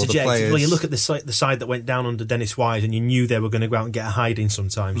formation or the players. Well, you look at the side that went down under Dennis Wise and you knew they were going to go out and get a hiding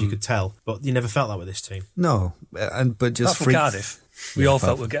sometimes, you could tell. But you never felt that with this team. No. But just apart from Cardiff. We all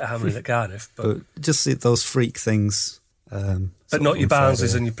felt we'd get hammered at Cardiff. But just those freak things... but not your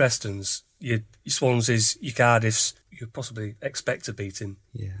Barnsleys and your Prestons, your Swanseas, your Cardiffs, you possibly expect a beating.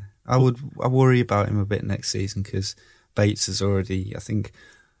 Yeah. I worry about him a bit next season because Bates has already, I think,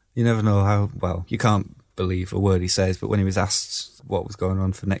 you never know how, well, you can't believe a word he says, but when he was asked what was going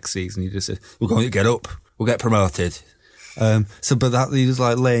on for next season, he just said, we're going to get up, we'll get promoted. But that he was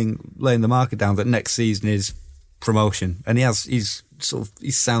like laying the marker down that next season is promotion. And he's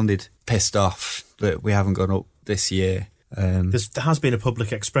sounded pissed off that we haven't gone up this year. There has been a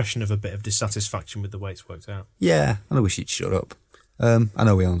public expression of a bit of dissatisfaction with the way it's worked out. Yeah, and I wish he'd shut up. I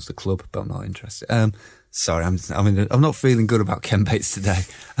know he owns the club, but I'm not interested. Sorry, I'm not feeling good about Ken Bates today.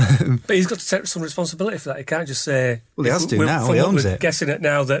 But he's got to take some responsibility for that. He can't just say... Well, he has to now. He owns it. Guessing it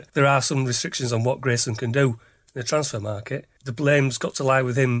now that there are some restrictions on what Grayson can do in the transfer market. The blame's got to lie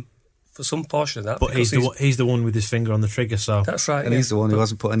with him for some portion of that. But he's the one with his finger on the trigger, so... That's right. And he's the one who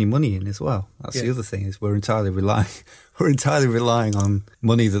hasn't put any money in as well. That's the other thing, is we're entirely relying on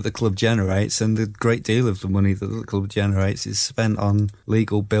money that the club generates, and a great deal of the money that the club generates is spent on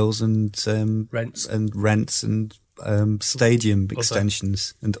legal bills and rents and stadium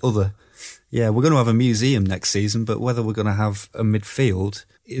extensions and other. Yeah, we're going to have a museum next season, but whether we're going to have a midfield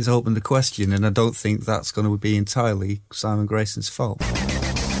is open to question, and I don't think that's going to be entirely Simon Grayson's fault.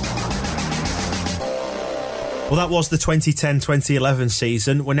 Well, that was the 2010-2011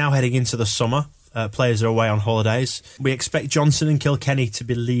 season. We're now heading into the summer. Players are away on holidays. We expect Johnson and Kilkenny to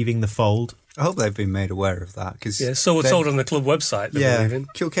be leaving the fold. I hope they've been made aware of that. So we're told on the club website that they're leaving.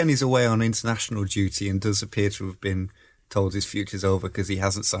 Kilkenny's away on international duty and does appear to have been told his future's over because he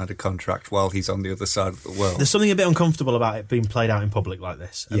hasn't signed a contract while he's on the other side of the world. There's something a bit uncomfortable about it being played out in public like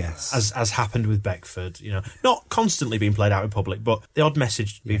this. Yes. As happened with Beckford, not constantly being played out in public, but the odd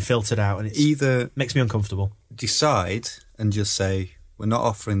message being filtered out, and it either makes me uncomfortable. Decide and just say, we're not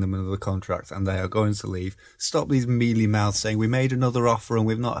offering them another contract and they are going to leave. Stop these mealy mouths saying we made another offer and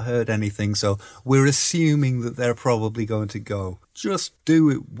we've not heard anything, so we're assuming that they're probably going to go. Just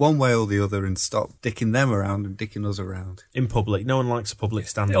do it one way or the other and stop dicking them around and dicking us around. In public. No one likes a public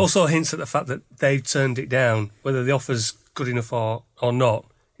stand-up. It also hints at the fact that they've turned it down, whether the offer's good enough or not.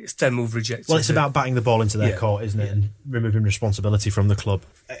 It's them who've rejected it. Well, it's about batting the ball into their court, isn't it, and removing responsibility from the club.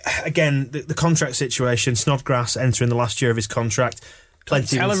 Again, the contract situation, Snodgrass entering the last year of his contract.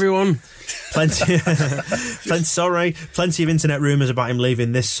 Tell everyone. Plenty of internet rumours about him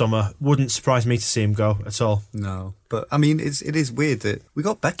leaving this summer. Wouldn't surprise me to see him go at all. No, but I mean, it is weird that we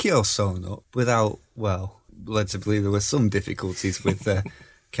got Becchio sewn up without, led to believe there were some difficulties with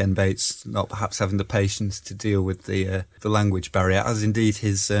Ken Bates not perhaps having the patience to deal with the language barrier, as indeed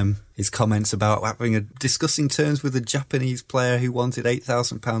his comments about discussing terms with a Japanese player who wanted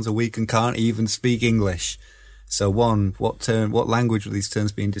 £8,000 a week and can't even speak English. So one, what language were these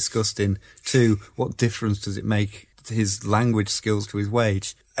terms being discussed in? Two, what difference does it make to his language skills to his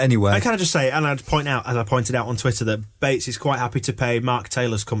wage? Anyway, I kind of just say, and I'd point out, as I pointed out on Twitter, that Bates is quite happy to pay Mark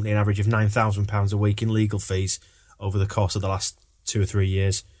Taylor's company an average of £9,000 a week in legal fees over the course of the last 2 or 3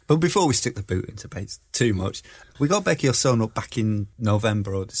 years. But before we stick the boot into Bates too much, we got Becchio sewn up back in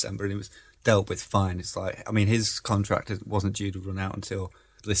November or December and it was dealt with fine. It's like, I mean, his contract wasn't due to run out until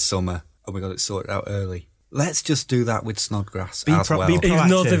this summer and we got it sorted out early. Let's just do that with Snodgrass as well. Even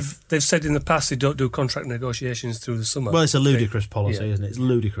though they've said in the past they don't do contract negotiations through the summer. Well, it's a ludicrous policy, isn't it? It's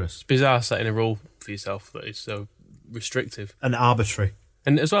ludicrous. It's bizarre setting a rule for yourself that is so restrictive. And arbitrary.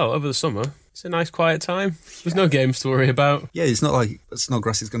 And as well, over the summer, it's a nice quiet time. There's no games to worry about. Yeah, it's not like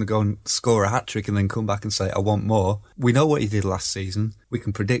Snodgrass is going to go and score a hat-trick and then come back and say, I want more. We know what he did last season. We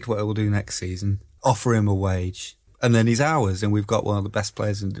can predict what he'll do next season. Offer him a wage. And then he's ours, and we've got one of the best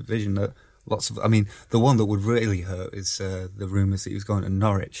players in the division that the one that would really hurt is the rumours that he was going to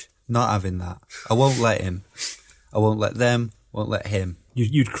Norwich. Not having that. I won't let him. I won't let them. Won't let him.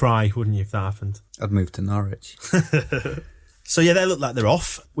 You'd cry, wouldn't you, if that happened? I'd move to Norwich. So yeah, they look like they're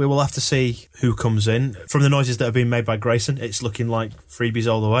off. We will have to see who comes in. From the noises that have been made by Grayson, it's looking like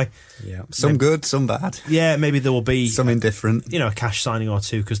freebies all the way. Yeah, some good, some bad. Yeah, maybe there will be some indifferent. A cash signing or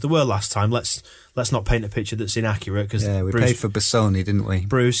two, because there were last time. Let's not paint a picture that's inaccurate. Cause we paid for Bassoni, didn't we?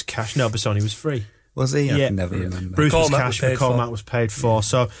 Bruce cash. No, Bassoni was free. Was he? I can never remember. Bruce was cash, McCormack was paid for.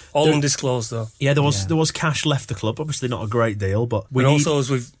 So all undisclosed though. Yeah, there was cash left the club. Obviously not a great deal, but also, as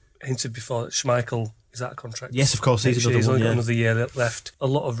we've hinted before, Schmeichel is out of contract. Yes, of course, he's only got another year left. A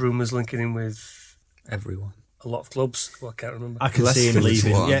lot of rumours linking him with everyone. A lot of clubs. Well, I can't remember. I can see him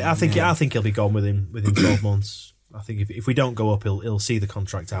leaving. I think he'll be gone within 12 months. I think if we don't go up, he'll see the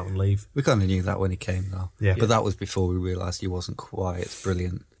contract out and leave. We kind of knew that when he came, though. Yeah, but that was before we realised he wasn't quite as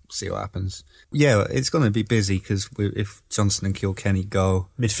brilliant. See what happens. Yeah, it's going to be busy because if Johnson and Kilkenny go,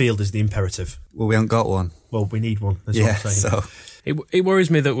 midfield is the imperative. Well, we haven't got one. Well, we need one. That's what I'm saying. So. It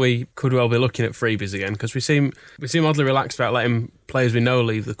worries me that we could well be looking at freebies again, because we seem oddly relaxed about letting players we know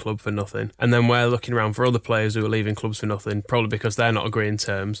leave the club for nothing, and then we're looking around for other players who are leaving clubs for nothing, probably because they're not agreeing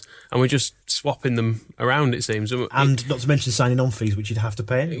terms, and we're just swapping them around, it seems. And not to mention signing on fees, which you'd have to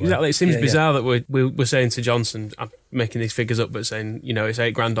pay anyway. Exactly. It seems bizarre that we're saying to Johnson, I'm making these figures up, but saying, it's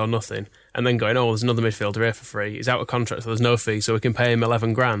 $8,000 or nothing, and then going, there's another midfielder here for free. He's out of contract, so there's no fee, so we can pay him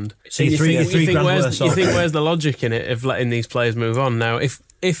 $11,000. So you think where's the logic in it of letting these players move on? Now, if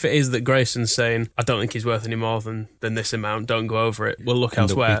it is that Grayson's saying, I don't think he's worth any more than this amount, don't go over it, we'll look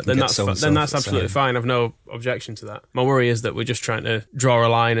elsewhere, then that's absolutely fine. I've no objection to that. My worry is that we're just trying to draw a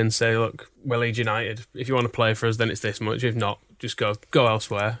line and say, look, we're Leeds United. If you want to play for us, then it's this much. If not, just go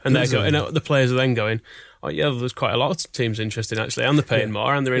elsewhere. And the players are then going, there's quite a lot of teams interested actually, and they're paying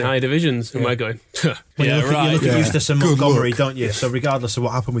more, and they're in higher divisions, and we're going, You look at Eustace and Montgomery, don't you? So regardless of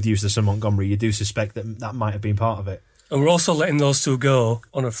what happened with Eustace and Montgomery, you do suspect that might have been part of it. And we're also letting those two go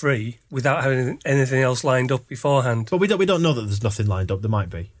on a free without having anything else lined up beforehand. But we don't know that there's nothing lined up. There might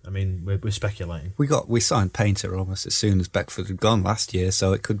be. I mean, we're speculating. We signed Painter almost as soon as Beckford had gone last year,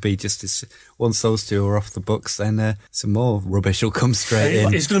 so it could be just as once those two are off the books, then some more rubbish will come straight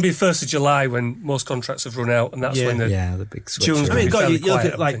in. It's going to be 1st of July when most contracts have run out, and that's when the big switch. You look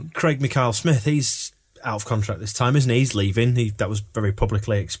at Craig Micall-Smith. He's out of contract this time, isn't he? He's leaving. That was very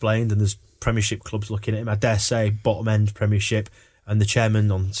publicly explained, and there's Premiership clubs looking at him. I dare say bottom end Premiership, and the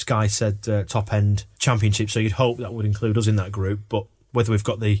chairman on Sky said top end Championship, so you'd hope that would include us in that group, but whether we've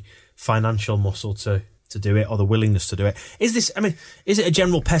got the financial muscle to to do it or the willingness to do it. Is it a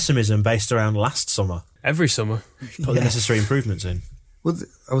general pessimism based around last summer? Every summer. Put the necessary improvements in. Well,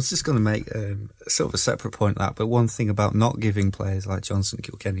 I was just going to make sort of a separate point of that, but one thing about not giving players like Johnson,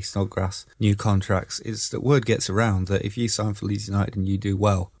 Kilkenny, Snodgrass new contracts is that word gets around that if you sign for Leeds United and you do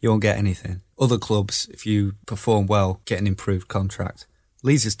well, you won't get anything. Other clubs, if you perform well, get an improved contract.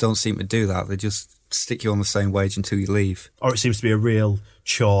 Leeds just don't seem to do that. They just stick you on the same wage until you leave. Or it seems to be a real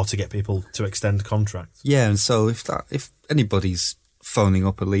chore to get people to extend contracts. Yeah, and so if anybody's phoning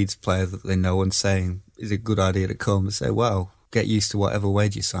up a Leeds player that they know and saying, is it a good idea to come, they say, well, get used to whatever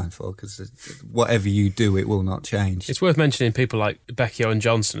wage you sign for, because whatever you do, it will not change. It's worth mentioning people like Becchio and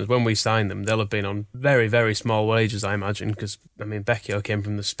Johnson, as when we signed them, they'll have been on very, very small wages, I imagine, because, Becchio came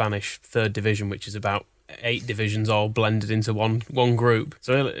from the Spanish third division, which is about 8 divisions all blended into one group.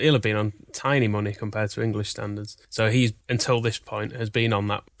 So he'll have been on tiny money compared to English standards. So he's, until this point, has been on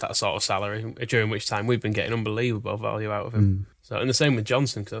that sort of salary, during which time we've been getting unbelievable value out of him. So, and the same with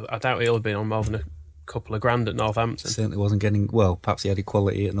Johnson, because I doubt he'll have been on more than a couple of grand at Northampton. Certainly wasn't getting, well, perhaps he had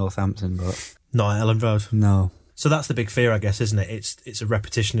equality at Northampton, but not at Elland Road. No. So that's the big fear, I guess, isn't it? It's a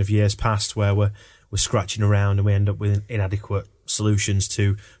repetition of years past where we're scratching around and we end up with inadequate solutions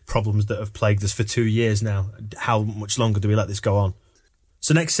to problems that have plagued us for 2 years now. How much longer do we let this go on?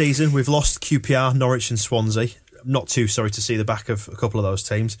 So next season, we've lost QPR, Norwich and Swansea. I'm not too sorry to see the back of a couple of those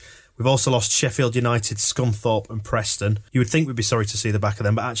teams. We've also lost Sheffield United, Scunthorpe and Preston. You would think we'd be sorry to see the back of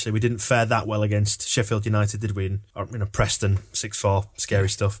them, but actually we didn't fare that well against Sheffield United, did we? Preston, 6-4, scary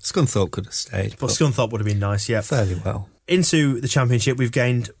stuff. Scunthorpe could have stayed. But Scunthorpe would have been nice, yeah. Fairly well. Into the Championship, we've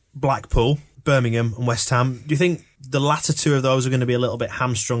gained Blackpool, Birmingham and West Ham. Do you think the latter two of those are going to be a little bit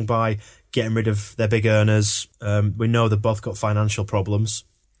hamstrung by getting rid of their big earners? We know they've both got financial problems.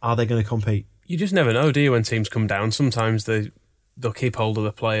 Are they going to compete? You just never know, do you, when teams come down? Sometimes they'll keep hold of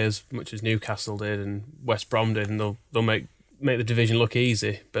the players, much as Newcastle did and West Brom did, and they'll make the division look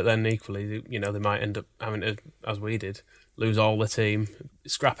easy. But then equally, they might end up having to, as we did, lose all the team,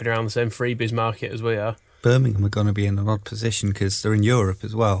 scrapping around the same freebies market as we are. Birmingham are going to be in an odd position because they're in Europe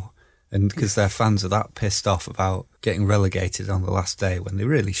as well, and because their fans are that pissed off about getting relegated on the last day when they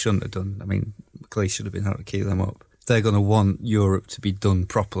really shouldn't have done. McLeish should have been able to keep them up. They're going to want Europe to be done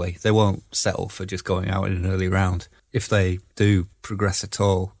properly. They won't settle for just going out in an early round. If they do progress at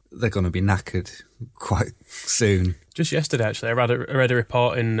all, they're going to be knackered quite soon. Just yesterday, actually, I read a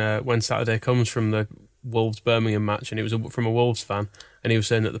report in When Saturday Comes from the Wolves-Birmingham match, and it was from a Wolves fan, and he was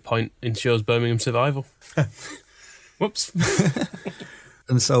saying that the point ensures Birmingham survival. Whoops.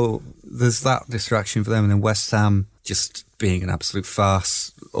 And so there's that distraction for them, and then West Ham just being an absolute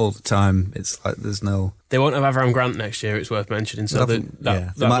farce all the time. It's like there's no... They won't have Avram Grant next year, it's worth mentioning, so they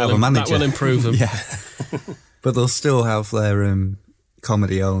might have a manager. That will improve them. Yeah. But they'll still have their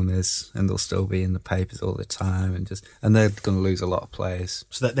comedy owners, and they'll still be in the papers all the time, and they're going to lose a lot of players.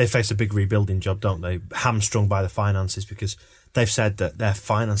 So they face a big rebuilding job, don't they? Hamstrung by the finances, because they've said that their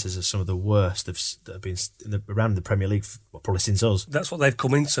finances are some of the worst that have been around the Premier League probably since us. That's what they've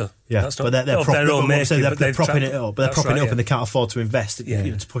come into. Yeah, that's but they're propping it up. But they're propping it up, yeah. and they can't afford to invest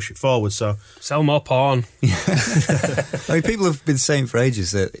to push it forward. So sell more porn. People have been saying for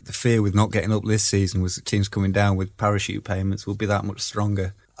ages that the fear with not getting up this season was that teams coming down with parachute payments will be that much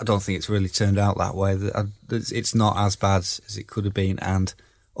stronger. I don't think it's really turned out that way. It's not as bad as it could have been, and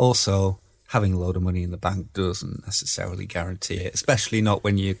also having a load of money in the bank doesn't necessarily guarantee it, especially not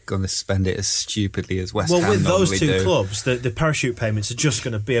when you're going to spend it as stupidly as West Ham normally do. Well, with those two clubs, the parachute payments are just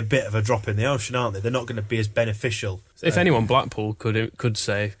going to be a bit of a drop in the ocean, aren't they? They're not going to be as beneficial. If anyone, Blackpool could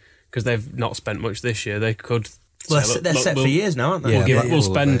say, because they've not spent much this year, they could... Well, they're set for years now, aren't they? Yeah, we'll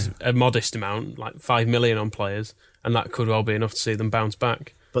spend a modest amount, like 5 million on players, and that could well be enough to see them bounce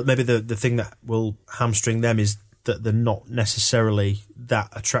back. But maybe the thing that will hamstring them is that they're not necessarily that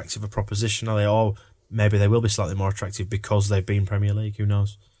attractive a proposition, are they? Or maybe they will be slightly more attractive because they've been Premier League, who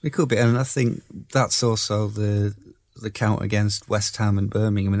knows? It could be, and I think that's also the count against West Ham and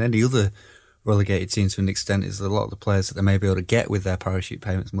Birmingham and any other relegated teams to an extent, is that a lot of the players that they may be able to get with their parachute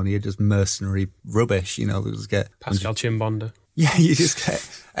payments money are just mercenary rubbish, they'll just get... Pascal Chimbonda. Yeah, you just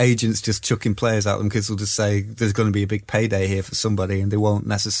get agents just chucking players at them because they'll just say there's going to be a big payday here for somebody, and they won't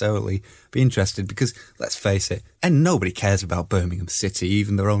necessarily be interested because, let's face it, and nobody cares about Birmingham City,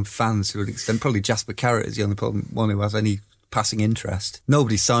 even their own fans to an extent. Probably Jasper Carrott is the only one who has any passing interest.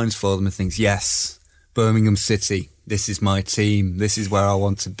 Nobody signs for them and thinks, yes, Birmingham City, this is my team, this is where I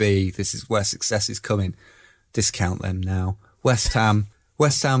want to be, this is where success is coming. Discount them now. West Ham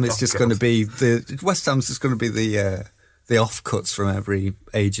is just going to be the the offcuts from every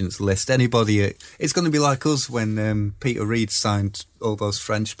agent's list. Anybody, it's going to be like us when Peter Reid signed all those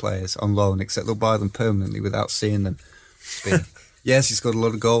French players on loan, except they'll buy them permanently without seeing them. Yes, he's got a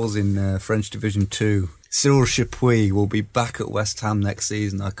lot of goals in French Division 2. Cyril Chapuis will be back at West Ham next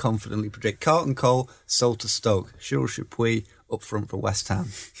season. I confidently predict. Carlton Cole sold to Stoke. Cyril Chapuis up front for West Ham.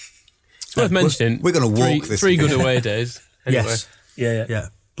 It's worth mentioning. We're going to walk this. Three good away days. Anyway. Yes. Yeah.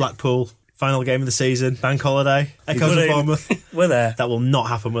 Blackpool, final game of the season, bank holiday, Echoes of Bournemouth. We're there. That will not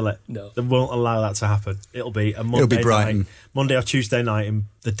happen, will it? No. They won't allow that to happen. It'll be a Monday It'll be Brighton. night, Monday or Tuesday night in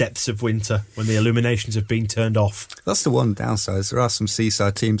the depths of winter when the illuminations have been turned off. That's the one downside. There are some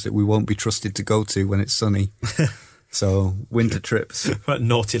seaside teams that we won't be trusted to go to when it's sunny. So, winter trips.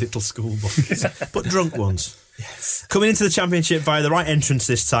 Naughty little schoolboys. But drunk ones. Yes. Coming into the Championship via the right entrance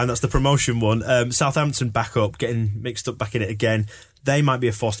this time, that's the promotion one. Southampton back up, getting mixed up back in it again. They might be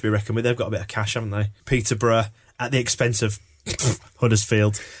a force to be reckoned with. They've got a bit of cash, haven't they? Peterborough at the expense of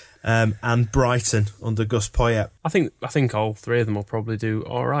Huddersfield, and Brighton under Gus Poyet. I think all three of them will probably do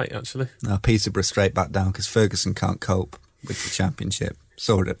all right, actually. No, Peterborough straight back down because Ferguson can't cope with the Championship.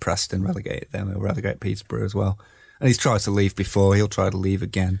 Saw it at Preston, relegated them. They'll relegate Peterborough as well. And he's tried to leave before. He'll try to leave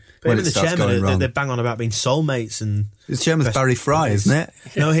again when it starts going wrong. They bang on about being soulmates, and the chairman's Barry Fry, isn't it?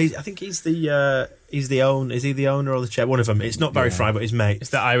 No, I think he's the owner. Is he the owner or the chair? One of them. It's not Barry Fry, but his mate.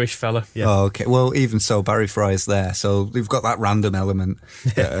 It's the Irish fella. Yeah. Oh, okay. Well, even so, Barry Fry is there, so we've got that random element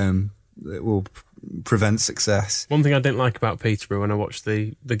that will prevent success. One thing I didn't like about Peterborough when I watched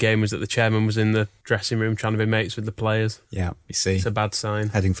the game was that the chairman was in the dressing room trying to be mates with the players. Yeah, you see, it's a bad sign.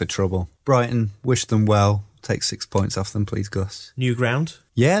 Heading for trouble. Brighton, wish them well. Take 6 points off them, please, Gus. New ground?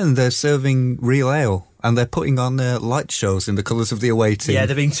 Yeah, and they're serving real ale. And they're putting on light shows in the colours of the away team. Yeah,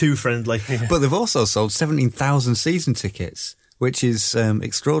 they're being too friendly. But they've also sold 17,000 season tickets, which is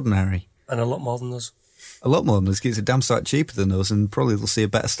extraordinary. And a lot more than us. A lot more than us. It's a damn sight cheaper than us, and probably they'll see a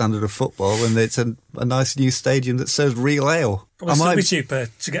better standard of football, and it's a nice new stadium that serves real ale. Probably still be cheaper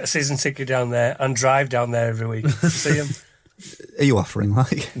to get a season ticket down there and drive down there every week to see them. Are you offering,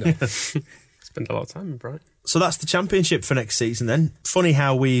 like? No. Spend a lot of time in Brighton. So that's the Championship for next season then. Funny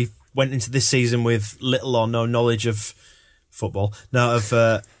how we went into this season with little or no knowledge of football, of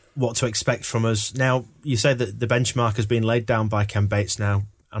what to expect from us. Now, you say that the benchmark has been laid down by Ken Bates now,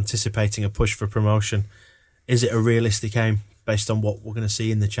 anticipating a push for promotion. Is it a realistic aim based on what we're going to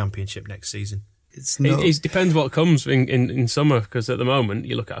see in the Championship next season? It depends what comes in summer, because at the moment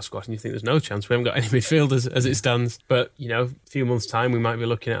you look at our squad and you think there's no chance. We haven't got any midfielders as it stands. But, a few months' time we might be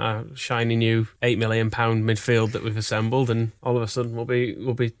looking at our shiny new £8 million midfield that we've assembled, and all of a sudden we'll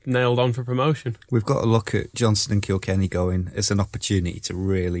be nailed on for promotion. We've got to look at Johnson and Kilkenny going as an opportunity to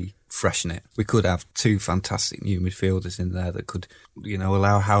really freshen it. We could have two fantastic new midfielders in there that could,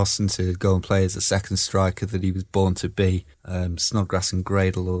 allow Howson to go and play as the second striker that he was born to be. Snodgrass and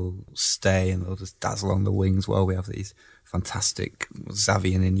Gradle will stay and they'll just dazzle on the wings while we have these fantastic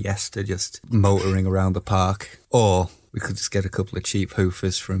Xavi and Iniesta just motoring around the park. Or we could just get a couple of cheap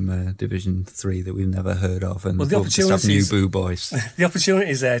hoofers from Division 3 that we've never heard of, and we'll just have new boo boys. The opportunity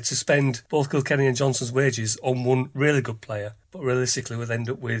is there to spend both Kilkenny and Johnson's wages on one really good player, but realistically we'll end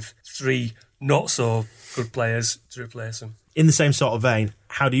up with three not so good players to replace them. In the same sort of vein,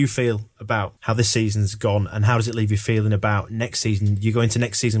 how do you feel about how this season's gone, and how does it leave you feeling about next season? Do you go into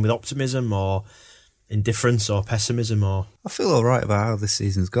next season with optimism or indifference or pessimism? Or I feel all right about how this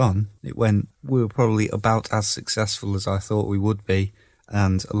season's gone. We were probably about as successful as I thought we would be,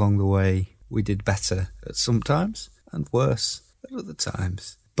 and along the way we did better at some times and worse at other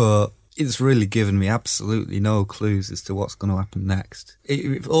times. But it's really given me absolutely no clues as to what's going to happen next.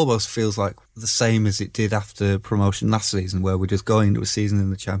 It almost feels like the same as it did after promotion last season, where we're just going into a season in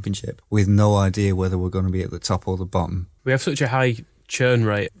the Championship with no idea whether we're going to be at the top or the bottom. We have such a high churn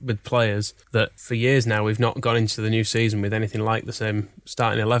rate with players that for years now we've not gone into the new season with anything like the same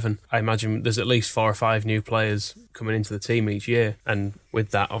starting 11. I imagine there's at least 4 or 5 new players coming into the team each year, and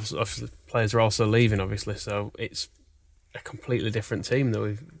with that obviously players are also leaving, obviously, so it's a completely different team that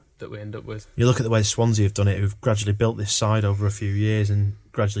we end up with. You look at the way Swansea have done it, who've gradually built this side over a few years and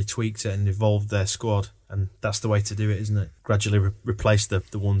gradually tweaked it and evolved their squad, and that's the way to do it, isn't it? Gradually replace the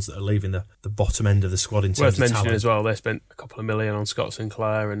ones that are leaving the bottom end of the squad in terms Worth of mentioning talent. As well, they spent a couple of million on Scott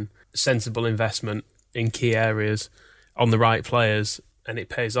Sinclair and sensible investment in key areas on the right players, and it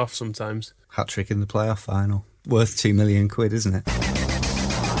pays off sometimes. Hat-trick in the playoff final. Worth £2 million, isn't it?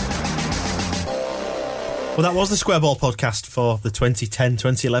 Well, that was the Square Ball podcast for the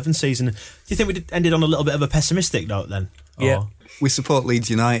 2010-2011 season. Do you think we ended on a little bit of a pessimistic note then? Yeah. We support Leeds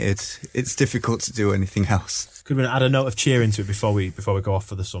United. It's difficult to do anything else. Could we add a note of cheer into it before we go off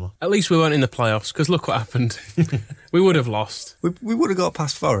for the summer? At least we weren't in the playoffs, because look what happened. We would have lost. We would have got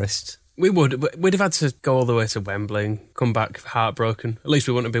past Forest. We would. But we'd have had to go all the way to Wembley and come back heartbroken. At least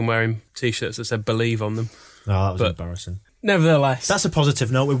we wouldn't have been wearing T-shirts that said "Believe" on them. No, that was embarrassing. Nevertheless, that's a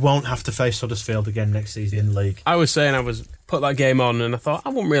positive note. We won't have to face Huddersfield again next season in the league. I was saying put that game on, and I thought I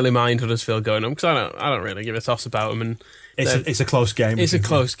wouldn't really mind Huddersfield going on because I don't really give a toss about them. And it's a close game. It's a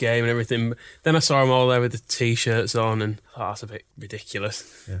close game and everything. Then I saw them all there with the T-shirts on, and I thought that's a bit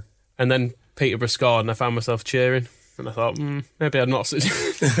ridiculous. Yeah. And then Peterborough scored, and I found myself cheering. And I thought, maybe I'm not such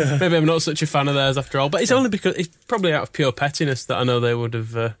a fan of theirs after all. But it's only because it's probably out of pure pettiness that I know they would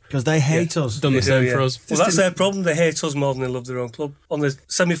have because they hate us. Done the same for us. Well, that's their problem. They hate us more than they love their own club. On the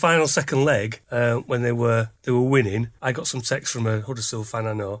semi-final second leg, when they were winning, I got some text from a Huddersfield fan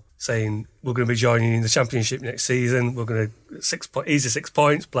I know saying we're going to be joining in the Championship next season. We're going to easy 6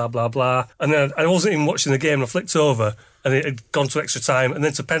 points, blah blah blah. And then I wasn't even watching the game. And I flicked over, and it had gone to extra time and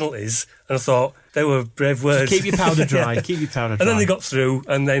then to penalties. And I thought, they were brave words. Keep your powder dry. Keep your powder dry. And then they got through,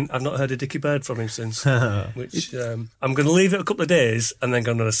 and then I've not heard a dicky bird from him since. Which I'm going to leave it a couple of days, and then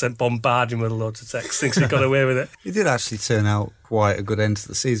I'm going to bombard him with a load of texts. Thinks he got away with it. It did actually turn out quite a good end to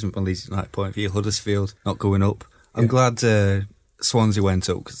the season from Leeds United point of view. Huddersfield not going up. I'm glad Swansea went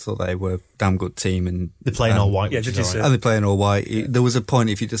up because I thought they were a damn good team. And they're playing all white. Yeah, did you say? And they're playing all white. There was a point,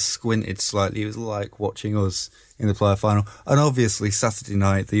 if you just squinted slightly, it was like watching us in the player final. And obviously Saturday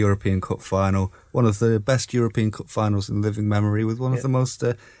night, the European Cup final, one of the best European Cup finals in living memory, with one of the most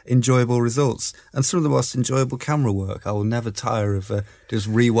enjoyable results and some of the most enjoyable camera work. I will never tire of just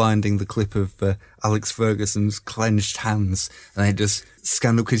rewinding the clip of Alex Ferguson's clenched hands, and they just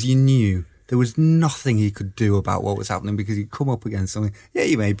scanned up because you knew there was nothing he could do about what was happening because he'd come up against something. Yeah,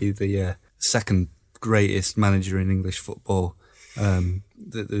 he may be the second greatest manager in English football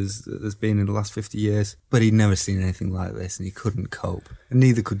that there's been in the last 50 years, but he'd never seen anything like this, and he couldn't cope, and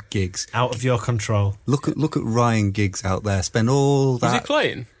neither could Giggs. Out of your control. Look at Ryan Giggs out there. Spend all that. Is he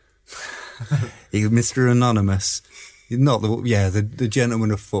playing? He's Mr. Anonymous. He's not the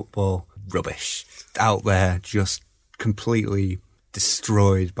gentleman of football. Rubbish. Out there, just completely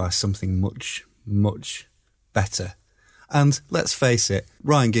destroyed by something much, much better. And let's face it,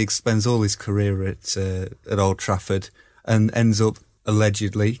 Ryan Giggs spends all his career at Old Trafford and ends up,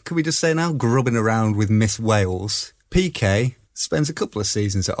 allegedly, can we just say now, grubbing around with Miss Wales. PK spends a couple of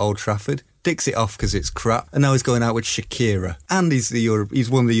seasons at Old Trafford, dicks it off because it's crap, and now he's going out with Shakira. And he's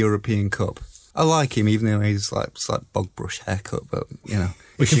won the European Cup. I like him, even though he's like bog brush haircut, but, you know,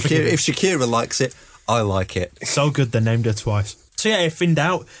 if Shakira likes it, I like it. So good they named her twice. So yeah, if in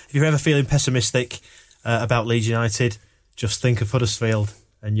doubt, if you're ever feeling pessimistic about Leeds United, just think of Huddersfield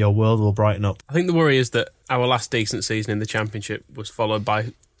and your world will brighten up. I think the worry is that our last decent season in the Championship was followed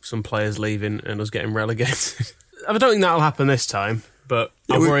by some players leaving and us getting relegated. I don't think that'll happen this time, but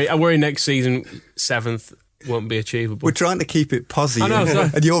I worry next season 7th won't be achievable. We're trying to keep it positive,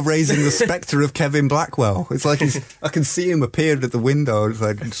 and you're raising the spectre of Kevin Blackwell. It's like I can see him appeared at the window. It's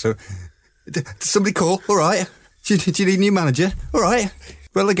like, so, somebody call, all right. Do you need a new manager? All right.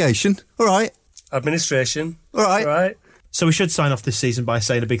 Relegation? All right. Administration? All right. All right. So we should sign off this season by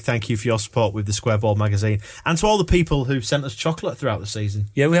saying a big thank you for your support with the Square Ball magazine and to all the people who sent us chocolate throughout the season.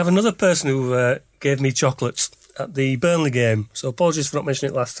 Yeah, we have another person who gave me chocolates at the Burnley game. So apologies for not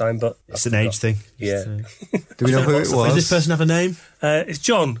mentioning it last time, but it's an age thing. Yeah. Do we know who it was? Does this person have a name? It's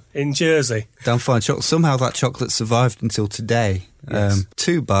John in Jersey. Damn fine chocolate. Somehow that chocolate survived until today. Yes.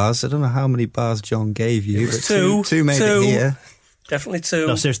 2 bars. I don't know how many bars John gave you, but two made it here. Definitely 2.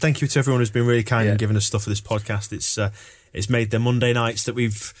 No, seriously, thank you to everyone who's been really kind and giving us stuff for this podcast. It's made the Monday nights that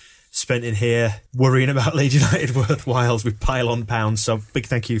we've spent in here worrying about Leeds United worthwhile as we pile on pounds. So big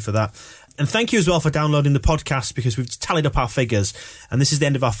thank you for that. And thank you as well for downloading the podcast, because we've tallied up our figures and this is the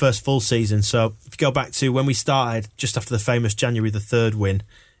end of our first full season. So if you go back to when we started, just after the famous January the 3rd win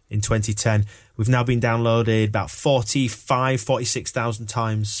in 2010, we've now been downloaded about 46,000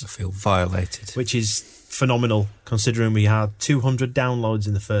 times. I feel violated. Which is phenomenal, considering we had 200 downloads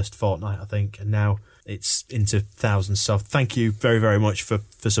in the first fortnight, I think, and now it's into thousands. So thank you very, very much for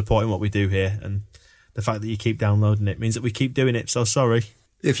supporting what we do here, and the fact that you keep downloading it means that we keep doing it. So sorry.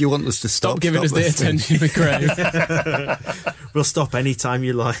 If you want us to stop giving us the attention we crave. We'll stop anytime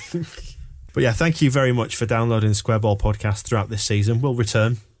you like. But yeah, thank you very much for downloading the Square Ball podcast throughout this season. We'll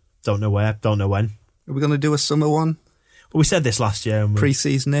return. Don't know where, don't know when. Are we going to do a summer one? Well, we said this last year.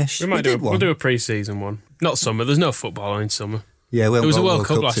 Pre-season-ish. We'll do a pre-season one. Not summer. There's no football on in summer. Yeah, it was a World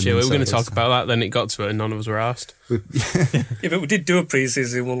Cup last year. We were going to themselves. talk about that, then it got to it and none of us were asked. Yeah, but we did do a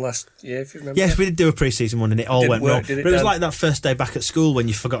pre-season one last year, if you remember. Yes, we did do a pre-season one and it all went wrong. Did it, but it was Dan? like that first day back at school when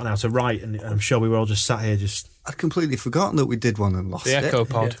you've forgotten how to write, and I'm sure we were all just sat here just... I'd completely forgotten that we did one and lost The it. Echo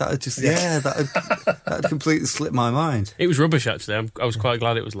Pod. That had just, that had completely slipped my mind. It was rubbish, actually. I was quite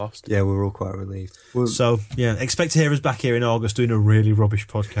glad it was lost. Yeah, we were all quite relieved. So, yeah, expect to hear us back here in August doing a really rubbish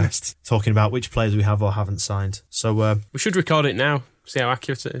podcast, talking about which players we have or haven't signed. So, we should record it now, see how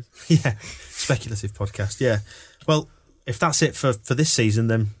accurate it is. Yeah, speculative podcast, yeah. Well, if that's it for this season,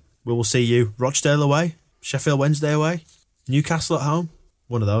 then we will see you Rochdale away, Sheffield Wednesday away, Newcastle at home,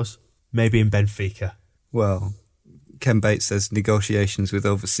 one of those, maybe in Benfica. Well, Ken Bates says negotiations with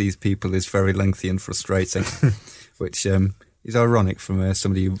overseas people is very lengthy and frustrating, which is ironic from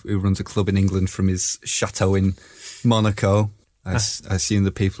somebody who runs a club in England from his chateau in Monaco. I assume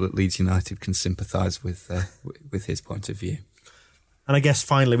the people at Leeds United can sympathise with his point of view. And I guess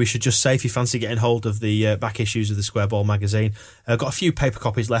finally we should just say, if you fancy getting hold of the back issues of the Square Ball magazine, got a few paper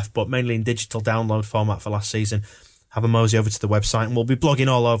copies left, but mainly in digital download format for last season. Have a mosey over to the website, and we'll be blogging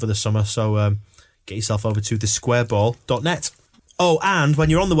all over the summer, so get yourself over to thesquareball.net. Oh, and when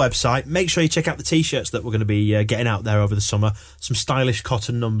you're on the website, make sure you check out the T-shirts that we're going to be getting out there over the summer. Some stylish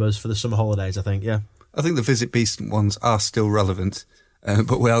cotton numbers for the summer holidays, I think, yeah. I think the Visit Beeston ones are still relevant,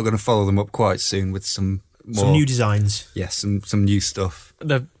 but we are going to follow them up quite soon with some new designs. Yes, some new stuff.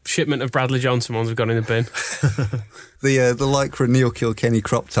 The shipment of Bradley Johnson ones have gone in the bin. The Lycra Neil Kilkenny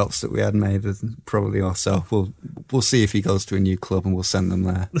crop tops that we had made probably also. We'll see if he goes to a new club and we'll send them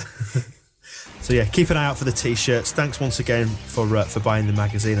there. So yeah, keep an eye out for the T-shirts. Thanks once again for buying the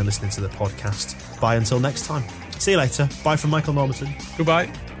magazine and listening to the podcast. Bye until next time. See you later. Bye from Michael Normanton.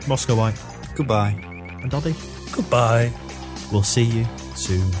 Goodbye. Moscow White. Goodbye. And Doddy. Goodbye. We'll see you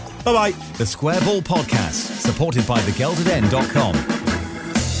soon. Bye-bye. The Square Ball Podcast, supported by thegeldeden.com.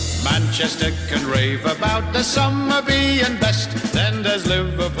 Manchester can rave about the summer being best. Then there's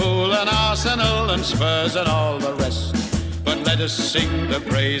Liverpool and Arsenal and Spurs and all the rest. But let us sing the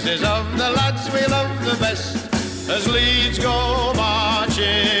praises of the lads we love the best as Leeds go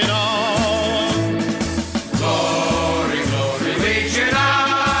marching on. Glory, glory, Leeds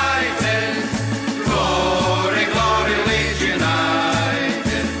United. Glory, glory, Leeds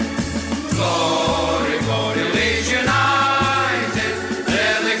United. Glory, glory, Leeds United.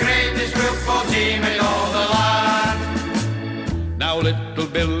 They're the greatest football team in all the land. Now little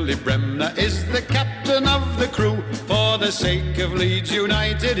Billy Bremner is the captain of the crew. For the sake of Leeds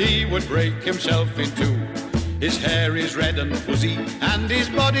United, he would break himself in two. His hair is red and fuzzy, and his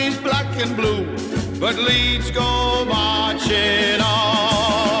body's black and blue. But Leeds go marching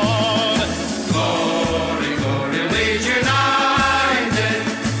on. Glory, glory, Leeds United.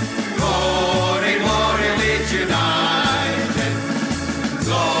 Glory, glory, Leeds United.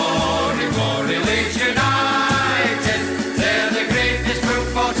 Glory, glory, Leeds United. They're the greatest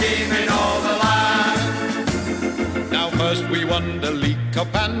football team in all the land. Now first we won the League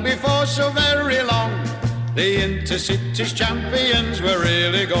Cup, and before so very long, the Intercity's champions were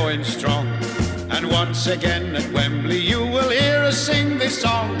really going strong. And once again at Wembley you will hear us sing this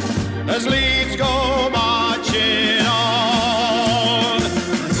song as Leeds go marching on.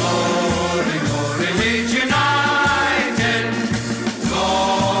 Glory, glory, Leeds United.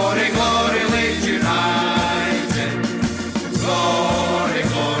 Glory, glory, Leeds United. Glory,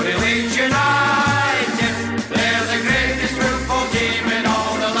 glory, Leeds United. They're the greatest football team in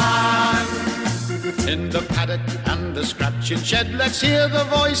all the land. In the paddock and the scratching shed, let's hear the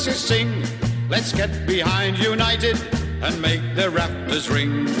voices sing. Let's get behind United and make the rafters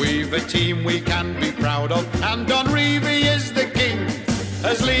ring. We've a team we can be proud of, and Don Revie is the king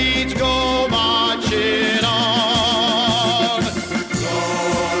as Leeds go marching on.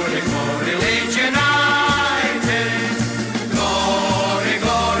 Glory, glory, Leeds United. Glory,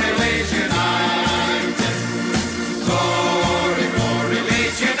 glory, Leeds United. Glory, glory,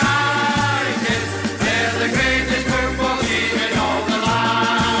 Leeds United. They're the greatest football team in all the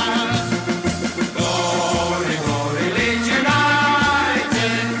land. Glory, glory, Leeds United.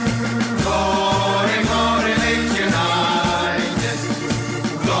 Glory, glory, Leeds United.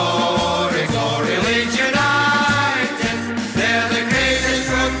 Glory, glory, Leeds United. They're the greatest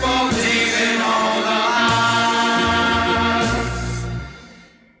football team in all the land.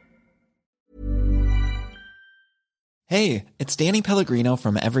 Hey, it's Danny Pellegrino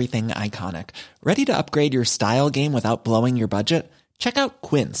from Everything Iconic. Ready to upgrade your style game without blowing your budget? Check out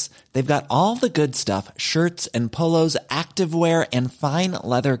Quince. They've got all the good stuff, shirts and polos, activewear, and fine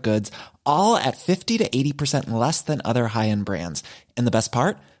leather goods, all at 50 to 80% less than other high-end brands. And the best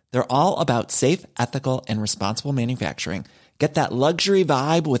part? They're all about safe, ethical, and responsible manufacturing. Get that luxury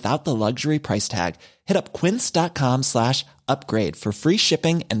vibe without the luxury price tag. Hit up quince.com/upgrade for free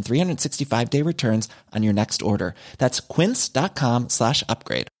shipping and 365-day returns on your next order. That's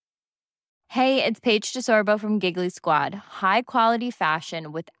quince.com/upgrade. Hey, it's Paige DeSorbo from Giggly Squad. High quality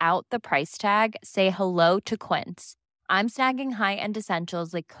fashion without the price tag. Say hello to Quince. I'm snagging high-end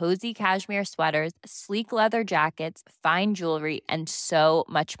essentials like cozy cashmere sweaters, sleek leather jackets, fine jewelry, and so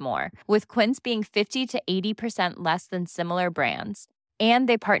much more. With Quince being 50 to 80% less than similar brands. And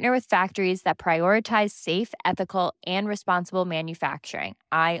they partner with factories that prioritize safe, ethical, and responsible manufacturing.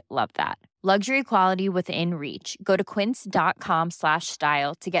 I love that. Luxury quality within reach. Go to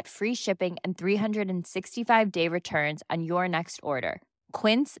quince.com/style to get free shipping and 365-day returns on your next order.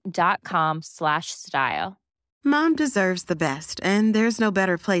 Quince.com/style. Mom deserves the best, and there's no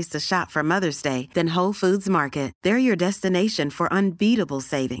better place to shop for Mother's Day than Whole Foods Market. They're your destination for unbeatable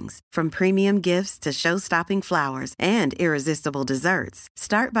savings, from premium gifts to show-stopping flowers and irresistible desserts.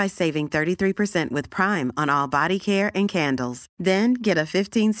 Start by saving 33% with Prime on all body care and candles. Then get a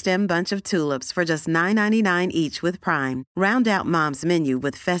 15-stem bunch of tulips for just $9.99 each with Prime. Round out Mom's menu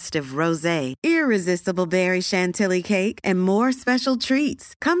with festive rosé, irresistible berry chantilly cake, and more special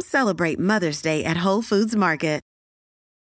treats. Come celebrate Mother's Day at Whole Foods Market.